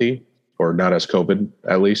he's healthy, or not as COVID,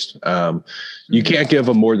 at least. You can't give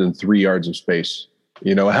him more than 3 yards of space.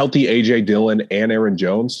 A healthy A.J. Dillon and Aaron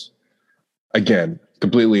Jones, again,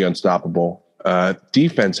 completely unstoppable.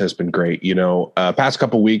 Defense has been great. Past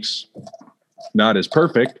couple weeks, not as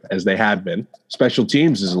perfect as they had been. Special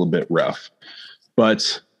teams is a little bit rough.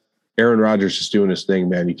 But Aaron Rodgers is doing his thing,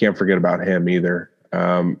 man. You can't forget about him either.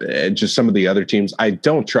 And just some of the other teams. I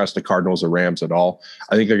don't trust the Cardinals or Rams at all.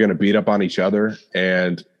 I think they're going to beat up on each other,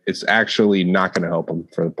 and it's actually not going to help them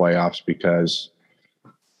for the playoffs because,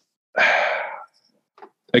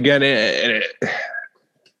 again,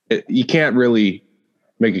 you can't really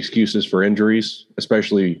make excuses for injuries,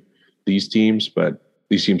 especially these teams, but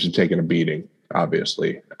these teams have taken a beating,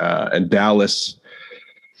 obviously. And Dallas,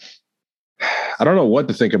 I don't know what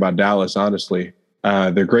to think about Dallas, honestly.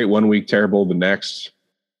 They're great one week, terrible the next.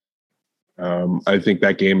 I think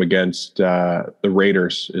that game against the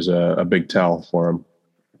Raiders is a big tell for them.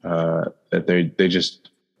 That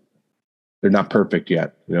they're not perfect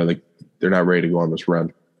yet. They're not ready to go on this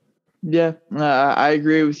run. Yeah, I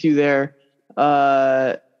agree with you there.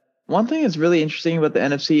 One thing that's really interesting about the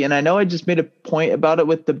NFC, and I know I just made a point about it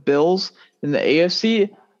with the Bills in the AFC.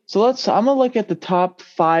 So I'm gonna look at the top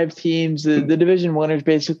 5 teams, the division winners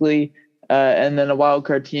basically, and then a wild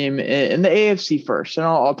card team in the AFC first, and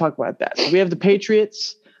I'll talk about that. So we have the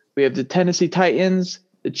Patriots, we have the Tennessee Titans,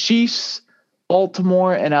 the Chiefs,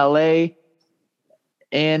 Baltimore, and LA.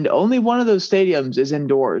 And only one of those stadiums is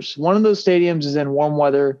indoors. One of those stadiums is in warm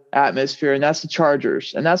weather atmosphere, and that's the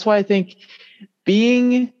Chargers. And that's why I think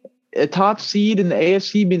being a top seed in the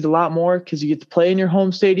AFC means a lot more because you get to play in your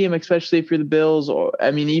home stadium, especially if you're the Bills.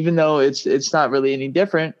 Even though it's not really any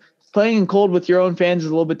different, playing in cold with your own fans is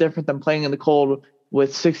a little bit different than playing in the cold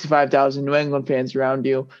with 65,000 New England fans around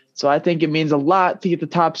you. So I think it means a lot to get the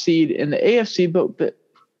top seed in the AFC, but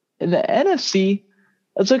in the NFC,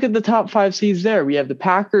 let's look at the top 5 seeds there. We have the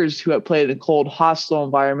Packers, who have played in a cold, hostile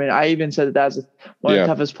environment. I even said that that's one of the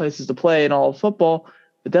toughest places to play in all of football.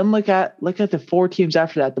 But then look at the 4 teams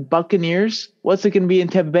after that. The Buccaneers, what's it going to be in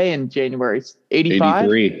Tampa Bay in January? It's 85?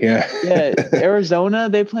 83, yeah. Yeah, Arizona,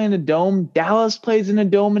 they play in a dome. Dallas plays in a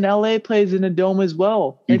dome, and LA plays in a dome as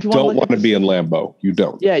well. You don't want to be in Lambeau. You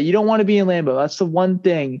don't. Yeah, you don't want to be in Lambeau. That's the one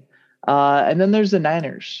thing. And then there's the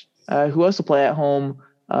Niners, who also play at home,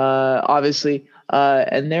 obviously.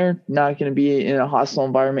 And they're not going to be in a hostile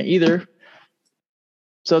environment either.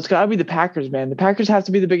 So it's got to be the Packers, man. The Packers have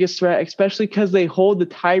to be the biggest threat, especially because they hold the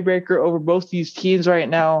tiebreaker over both these teams right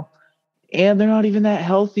now. And they're not even that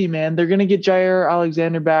healthy, man. They're going to get Jair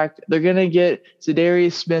Alexander back. They're going to get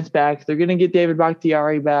Zadarius Smith back. They're going to get David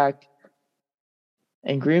Bakhtiari back.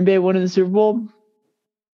 And Green Bay winning the Super Bowl,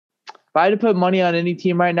 if I had to put money on any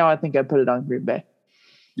team right now, I think I'd put it on Green Bay.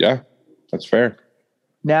 Yeah, that's fair.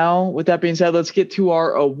 Now, with that being said, let's get to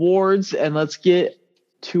our awards and let's get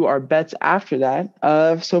to our bets after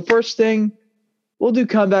that. So first thing, we'll do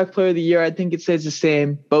comeback player of the year. I think it stays the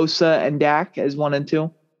same. Bosa and Dak as 1 and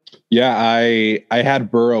 2. Yeah, I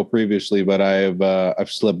had Burrow previously, but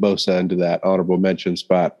I've slipped Bosa into that honorable mention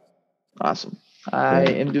spot. Awesome. I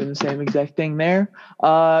am doing the same exact thing there.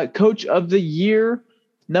 Coach of the year,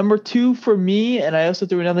 number 2 for me, and I also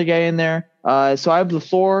threw another guy in there. So I have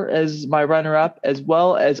LaFleur as my runner-up, as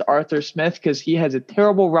well as Arthur Smith, because he has a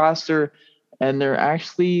terrible roster, and they're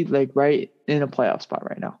actually right in a playoff spot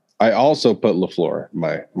right now. I also put LaFleur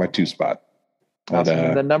my 2 spot.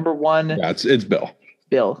 Awesome. The number 1. Yeah, it's Bill.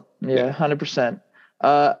 Bill. Yeah, 100%.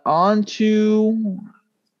 On to,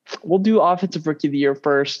 we'll do offensive rookie of the year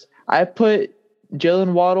first. I put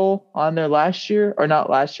Jalen Waddle on there last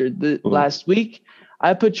week.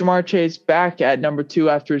 I put Jamar Chase back at number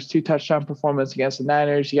 2 after his 2 touchdown performance against the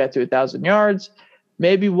Niners. He got to 1,000 yards.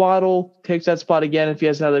 Maybe Waddle takes that spot again if he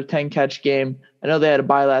has another 10-catch game. I know they had a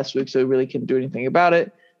bye last week, so he really couldn't do anything about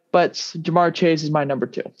it. But Jamar Chase is my number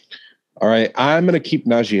 2. All right, I'm going to keep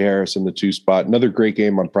Najee Harris in the 2 spot. Another great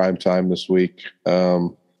game on primetime this week.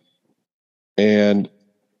 And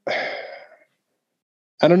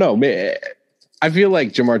I don't know. I feel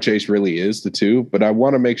like Jamar Chase really is the 2, but I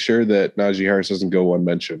want to make sure that Najee Harris doesn't go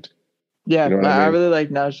unmentioned. Yeah, you know I really like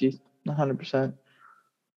Najee, 100%.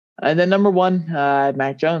 And then number 1,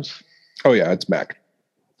 Mac Jones. Oh, yeah, it's Mac.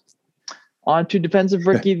 On to defensive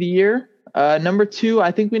rookie of the year. Number 2,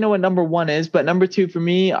 I think we know what number 1 is, but number 2 for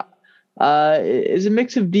me is a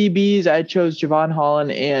mix of DBs. I chose Javon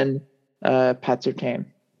Holland and Pat Surtain.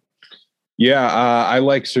 Yeah, I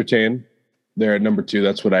like Surtain. There at number 2,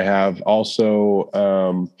 that's what I have. Also,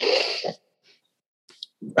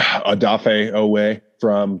 Odafe Owe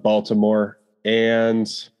from Baltimore, and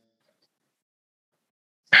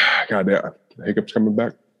God, the hiccups coming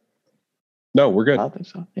back. No, we're good. I think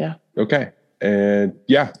so. Yeah. Okay, and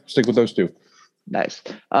yeah, stick with those 2. Nice.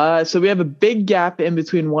 So we have a big gap in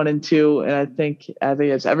between 1 and 2, and I think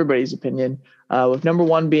that's everybody's opinion. With number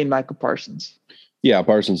 1 being Michael Parsons. Yeah,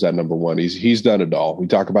 Parsons at number 1. He's done it all. We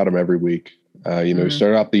talk about him every week. He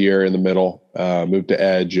started off the year in the middle, moved to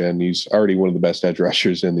edge, and he's already one of the best edge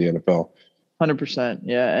rushers in the NFL. 100%.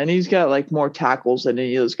 Yeah. And he's got like more tackles than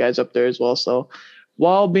any of those guys up there as well. So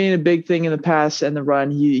while being a big thing in the pass and the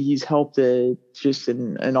run, he's helped it just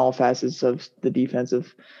in all facets of the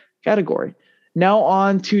defensive category. Now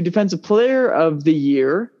on to defensive player of the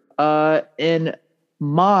year. In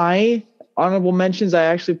my honorable mentions, I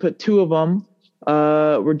actually put two of them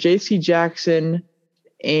were J.C. Jackson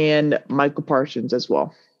and Michael Parsons as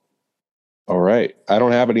well. All right. I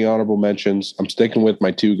don't have any honorable mentions. I'm sticking with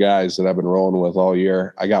my two guys that I've been rolling with all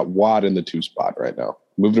year. I got Watt in the 2 spot right now.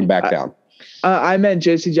 Moving him back down. I meant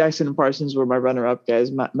J.C. Jackson and Parsons were my runner-up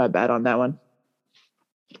guys. My bad on that one.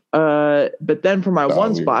 But then for my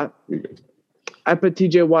 1 spot, I put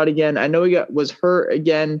T.J. Watt again. I know he was hurt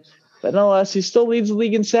again, but nonetheless, he still leads the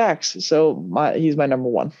league in sacks. So he's my number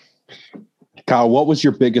 1. Kyle, what was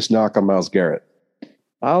your biggest knock on Myles Garrett?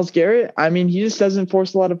 Myles Garrett, I mean, he just doesn't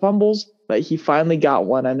force a lot of fumbles, but he finally got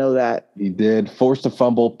one. I know that. He did. Forced a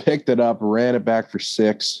fumble, picked it up, ran it back for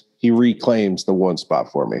 6. He reclaims the 1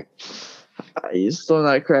 spot for me. He's still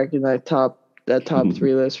not cracking that top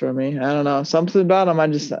 3 list for me. I don't know. Something about him,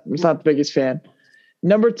 I'm not the biggest fan.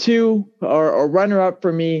 Number 2 or runner-up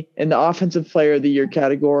for me in the offensive player of the year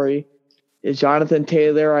category is Jonathan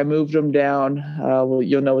Taylor. I moved him down.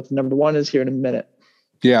 You'll know what the number 1 is here in a minute.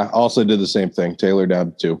 Yeah, also did the same thing. Taylor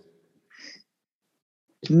down to 2.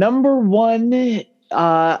 Number 1,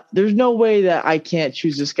 there's no way that I can't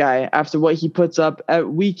choose this guy after what he puts up at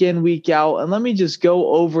week in, week out. And let me just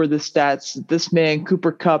go over the stats that this man,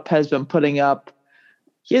 Cooper Kupp, has been putting up.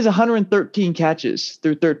 He has 113 catches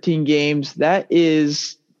through 13 games. That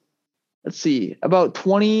is, let's see, about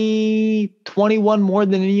 21 more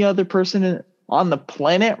than any other person on the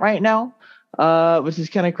planet right now, which is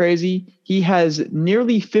kind of crazy. He has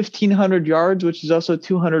nearly 1,500 yards, which is also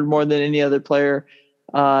 200 more than any other player.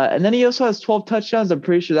 And then he also has 12 touchdowns. I'm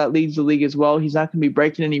pretty sure that leads the league as well. He's not going to be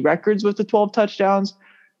breaking any records with the 12 touchdowns.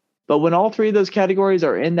 But when all 3 of those categories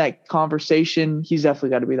are in that conversation, he's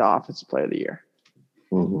definitely got to be the offensive player of the year.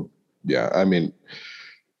 Mm-hmm. Yeah, I mean,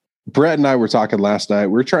 Brett and I were talking last night.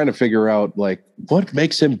 We're trying to figure out, like, what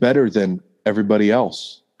makes him better than everybody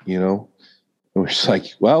else, you know? And we're just like,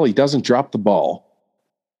 well, he doesn't drop the ball.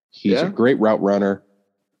 He's a great route runner.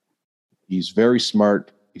 He's very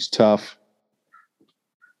smart. He's tough.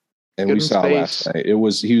 And we saw last night. He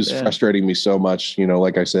was frustrating me so much, you know,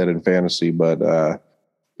 like I said, in fantasy, but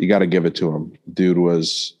you got to give it to him. Dude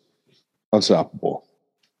was unstoppable.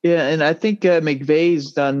 Yeah, and I think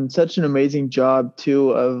McVay's done such an amazing job, too,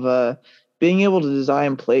 of being able to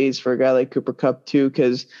design plays for a guy like Cooper Kupp, too,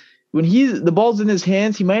 because when the ball's in his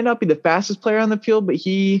hands, he might not be the fastest player on the field, but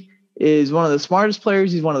he is one of the smartest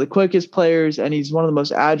players. He's one of the quickest players, and he's one of the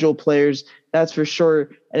most agile players, that's for sure.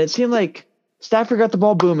 And it seemed like Stafford got the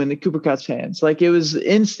ball booming in Cooper Kupp's hands. Like, it was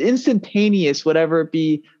instantaneous, whatever it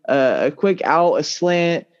be, a quick out, a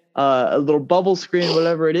slant, a little bubble screen,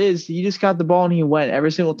 whatever it is. He just got the ball and he went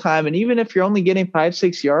every single time. And even if you're only getting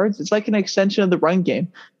 5-6 yards, it's like an extension of the run game.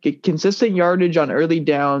 Get consistent yardage on early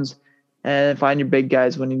downs and find your big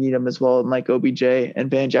guys when you need them as well, like OBJ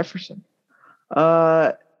and Van Jefferson.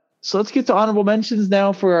 So let's get to honorable mentions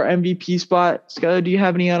now for our MVP spot. Skylar, do you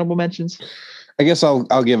have any honorable mentions? I guess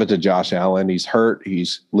I'll give it to Josh Allen. He's hurt.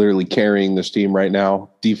 He's literally carrying this team right now.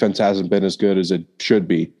 Defense hasn't been as good as it should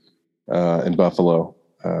be in Buffalo.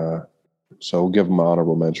 So we'll give him an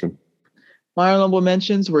honorable mention. My honorable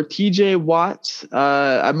mentions were TJ Watt.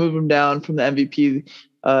 I moved him down from the MVP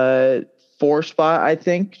 4 spot, I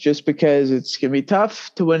think, just because it's going to be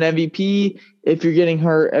tough to win MVP if you're getting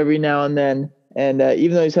hurt every now and then. And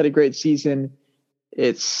even though he's had a great season,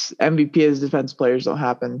 it's MVP as defense players don't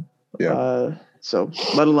happen. Yeah. So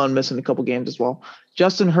let alone missing a couple games as well.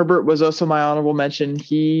 Justin Herbert was also my honorable mention.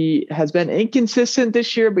 He has been inconsistent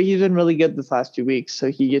this year, but he's been really good this last 2 weeks. So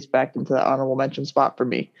he gets back into the honorable mention spot for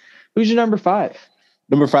me. Who's your number 5?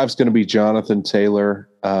 Number 5 is going to be Jonathan Taylor.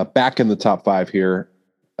 Back in the top 5 here.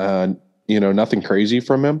 Nothing crazy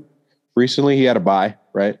from him. Recently he had a bye,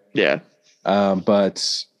 right? Yeah.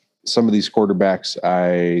 But some of these quarterbacks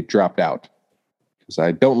I dropped out because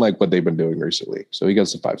I don't like what they've been doing recently. So he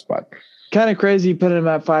gets the 5 spot. Kind of crazy putting him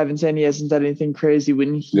at 5 and saying he hasn't done anything crazy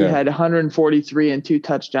when he had 143 and 2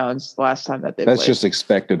 touchdowns last time that they played. That's just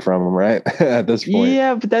expected from him, right? At this point.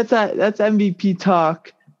 Yeah, but that's MVP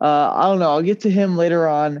talk. I don't know. I'll get to him later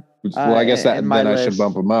on. Well, I guess then I should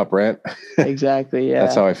bump him up, right? Exactly, yeah.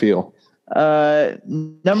 That's how I feel.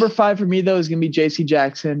 Number 5 for me, though, is going to be J.C.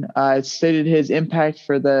 Jackson. It stated his impact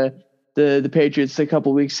for the Patriots a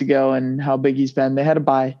couple weeks ago and how big he's been. They had a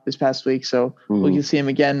bye this past week, so we can see him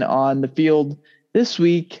again on the field this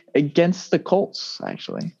week against the Colts,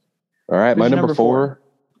 actually. All right, my number 4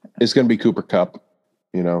 is going to be Cooper Kupp.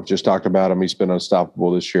 Just talked about him. He's been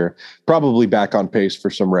unstoppable this year. Probably back on pace for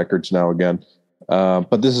some records now again.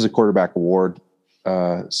 But this is a quarterback award.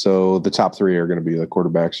 So the top three are going to be the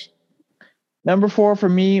quarterbacks. Number 4 for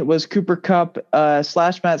me was Cooper Kupp /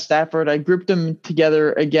 Matt Stafford. I grouped them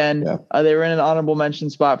together again. Yeah. They were in an honorable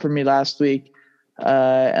mention spot for me last week.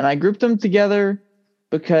 And I grouped them together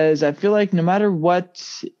because I feel like no matter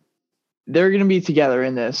what, they're going to be together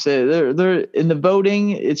in this. They're in the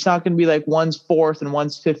voting. It's not going to be like one's 4th and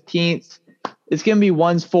one's 15th. It's going to be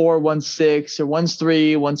one's 4, one's 6, or one's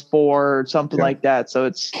 3, one's 4, or something like that. So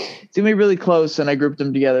it's going to be really close, and I grouped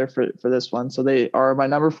them together for this one. So they are my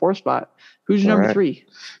number 4 spot. Who's your number 3?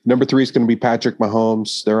 Number 3 is going to be Patrick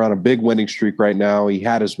Mahomes. They're on a big winning streak right now. He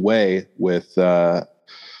had his way with the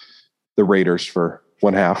Raiders for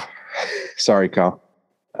one half. Sorry, Kyle.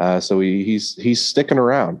 So he's sticking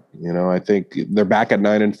around. I think they're back at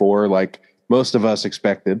 9-4, like most of us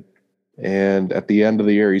expected. And at the end of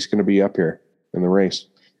the year, he's going to be up here in the race.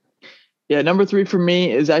 Yeah, number 3 for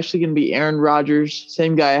me is actually going to be Aaron Rodgers.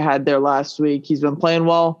 Same guy I had there last week. He's been playing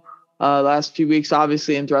well last few weeks,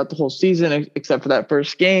 obviously, and throughout the whole season, except for that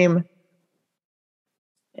first game.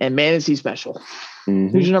 And man, is he special. Mm-hmm.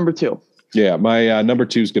 Who's your number 2? Yeah, my number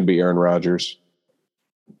 2 is going to be Aaron Rodgers.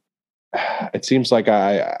 It seems like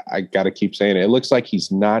I got to keep saying it. It looks like he's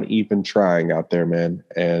not even trying out there, man.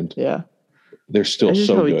 And yeah, they're still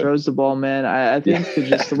so how good. He throws the ball, man. I think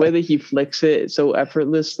just the way that he flicks it so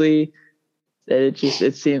effortlessly that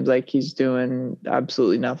it seems like he's doing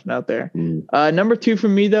absolutely nothing out there. Number 2 for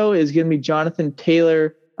me though is going to be Jonathan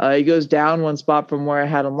Taylor. He goes down one spot from where I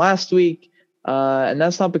had him last week, and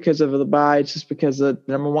that's not because of the bye. It's just because the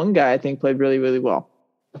number 1 guy I think played really, really well.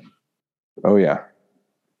 Oh yeah.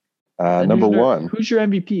 Number 1. Who's your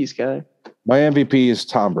MVP, Skyler? My MVP is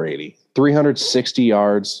Tom Brady. 360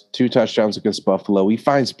 yards, 2 touchdowns against Buffalo. He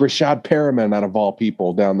finds Brashad Perriman out of all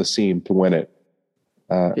people down the seam to win it.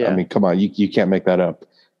 I mean, come on, you can't make that up.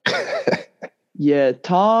 Yeah,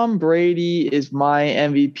 Tom Brady is my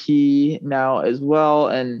MVP now as well,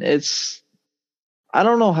 and I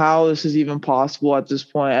don't know how this is even possible at this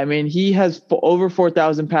point. I mean, he has over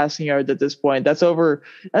 4,000 passing yards at this point. That's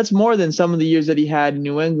more than some of the years that he had in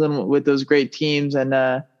New England with those great teams. And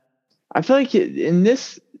I feel like in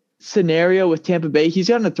this scenario with Tampa Bay, he's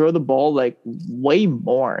going to throw the ball like way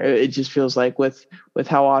more. It just feels like with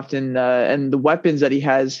how often and the weapons that he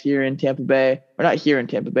has here in Tampa Bay, or not here in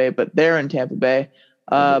Tampa Bay, but there in Tampa Bay.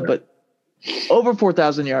 But over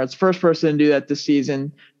 4,000 yards, first person to do that this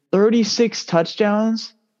season. 36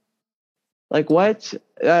 touchdowns. Like what?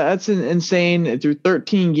 That's insane. Through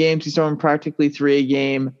 13 games, he's throwing practically 3 a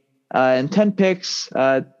game, and 10 picks.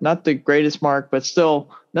 Not the greatest mark, but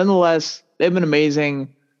still, nonetheless, they've been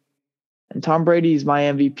amazing. And Tom Brady is my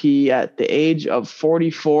MVP at the age of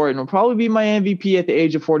 44, and will probably be my MVP at the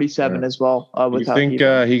age of 47 as well. You think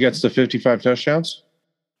he gets to 55 touchdowns?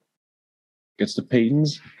 Gets to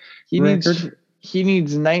Peyton's record? He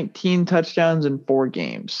needs 19 touchdowns in 4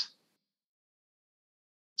 games.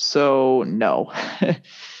 So, no.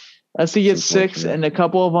 Unless he gets 6 in a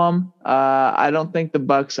couple of them, I don't think the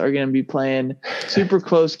Bucs are going to be playing super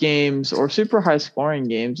close games or super high-scoring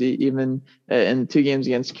games, even in the 2 games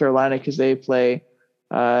against Carolina, because they play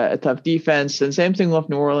a tough defense. And same thing with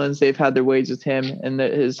New Orleans. They've had their ways with him in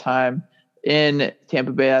his time in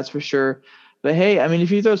Tampa Bay, that's for sure. But, hey, I mean, if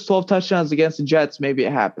he throws 12 touchdowns against the Jets, maybe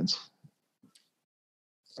it happens.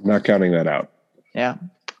 I'm not counting that out. Yeah.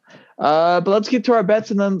 But let's get to our bets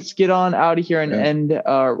and then let's get on out of here and end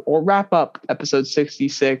or wrap up episode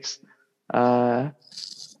 66. Our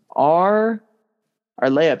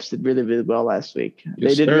layups did really, really well last week.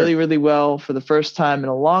 They did really, really well for the first time in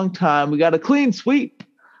a long time. We got a clean sweep.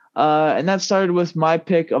 And that started with my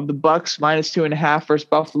pick of the Bucs -2.5 versus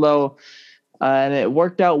Buffalo. And it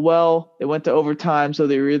worked out well. It went to overtime, so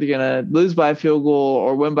they were either going to lose by a field goal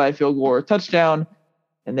or win by a field goal or a touchdown.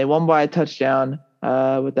 And they won by a touchdown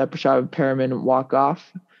with that Brashad Perriman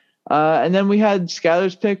walk-off. And then we had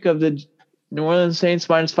Skyler's pick of the New Orleans Saints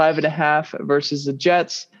 -5.5 versus the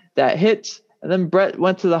Jets. That hit. And then Brett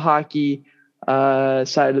went to the hockey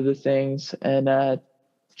side of the things and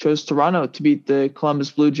chose Toronto to beat the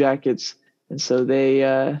Columbus Blue Jackets. And so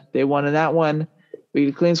they won in that one. We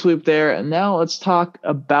get a clean sweep there. And now let's talk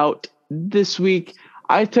about this week.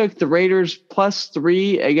 I took the Raiders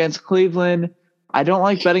 +3 against Cleveland. I don't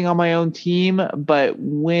like betting on my own team, but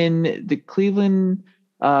when the Cleveland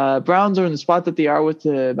Browns are in the spot that they are with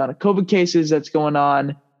the amount of COVID cases that's going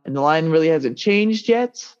on and the line really hasn't changed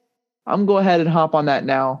yet, I'm going to go ahead and hop on that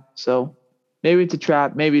now. So maybe it's a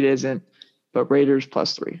trap, maybe it isn't, but Raiders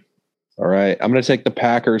 +3. All right. I'm going to take the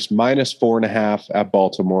Packers -4.5 at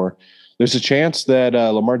Baltimore. There's a chance that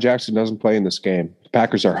Lamar Jackson doesn't play in this game. The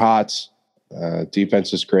Packers are hot.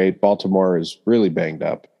 Defense is great. Baltimore is really banged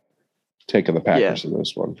up. Taking the Packers in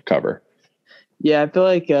this one. Cover. Yeah, I feel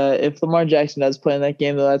like if Lamar Jackson does play in that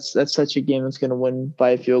game, though, that's such a game that's going to win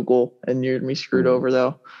by a field goal, and you're going to be screwed over,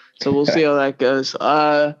 though. So we'll see how that goes.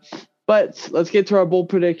 But let's get to our bold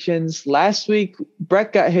predictions. Last week,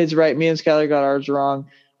 Brett got his right. Me and Skylar got ours wrong.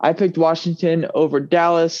 I picked Washington over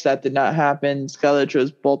Dallas. That did not happen. Skylar chose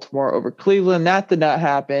Baltimore over Cleveland. That did not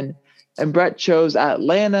happen. And Brett chose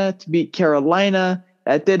Atlanta to beat Carolina.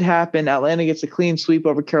 That did happen. Atlanta gets a clean sweep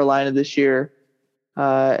over Carolina this year.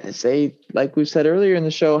 They, like we said earlier in the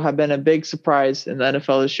show, have been a big surprise in the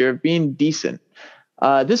NFL this year, being decent.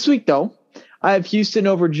 This week, though, I have Houston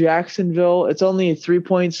over Jacksonville. It's only a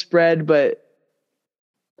 3-point spread, but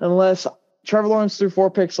unless Trevor Lawrence threw 4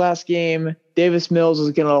 picks last game, Davis Mills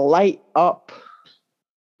is going to light up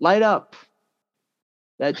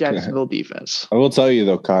that Jacksonville defense. I will tell you,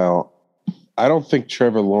 though, Kyle, I don't think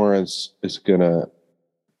Trevor Lawrence is going to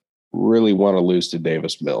really want to lose to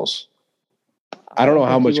Davis Mills. I don't know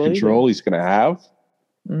how much control he's going to have,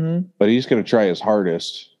 but he's going to try his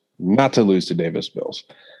hardest not to lose to Davis Mills.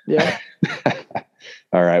 Yeah.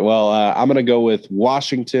 All right. Well, I'm going to go with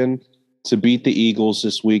Washington to beat the Eagles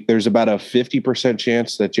this week. There's about a 50%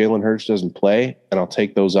 chance that Jalen Hurts doesn't play, and I'll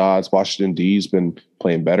take those odds. Washington D's been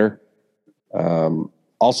playing better.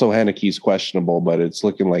 Also, Heineke's questionable, but it's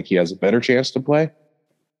looking like he has a better chance to play.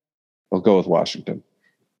 I'll go with Washington.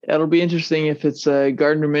 It'll be interesting if it's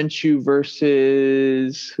Gardner Minshew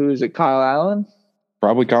versus, who is it, Kyle Allen?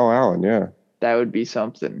 Probably Kyle Allen, yeah. That would be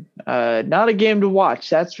something. Not a game to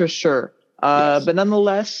watch, that's for sure. Yes. But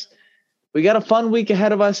nonetheless, we got a fun week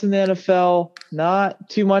ahead of us in the NFL. Not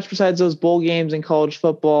too much besides those bowl games in college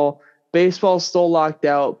football. Baseball's still locked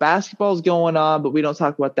out. Basketball's going on, but we don't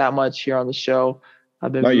talk about that much here on the show.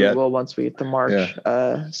 I've been really well once we get to March.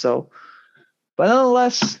 Yeah. But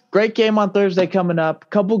nonetheless, great game on Thursday coming up.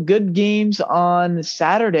 Couple good games on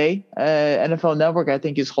Saturday. NFL Network, I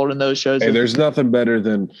think, is holding those shows. Hey, there's nothing better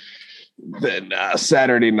than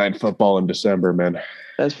Saturday night football in December, man.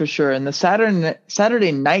 That's for sure. And the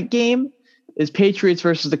Saturday night game is Patriots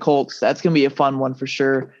versus the Colts. That's going to be a fun one for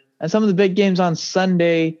sure. And some of the big games on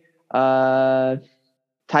Sunday, Titans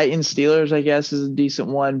Steelers, I guess, is a decent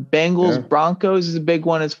one. Bengals Broncos is a big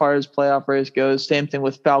one as far as playoff race goes. Same thing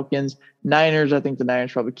with Falcons. Niners, I think the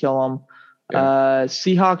Niners probably kill them.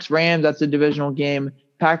 Seahawks Rams, that's a divisional game.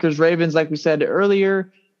 Packers Ravens, like we said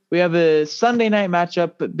earlier. We have a Sunday night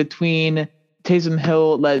matchup between Taysom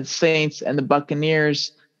Hill-led Saints and the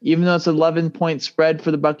Buccaneers. Even though it's an 11-point spread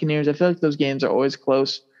for the Buccaneers, I feel like those games are always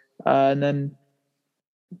close. And then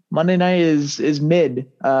Monday night is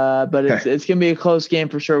mid, but it's going to be a close game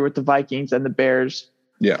for sure with the Vikings and the Bears.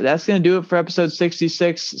 Yeah, but that's going to do it for episode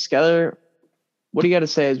 66. Skyler, what do you got to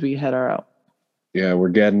say as we head out? Yeah, we're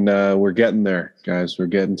getting there, guys. We're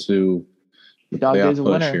getting to the playoff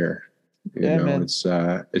push here. You know, man.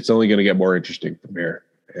 It's only going to get more interesting from here,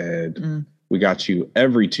 and we got you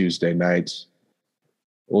every Tuesday nights.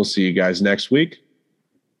 We'll see you guys next week.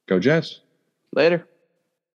 Go Jets. Later.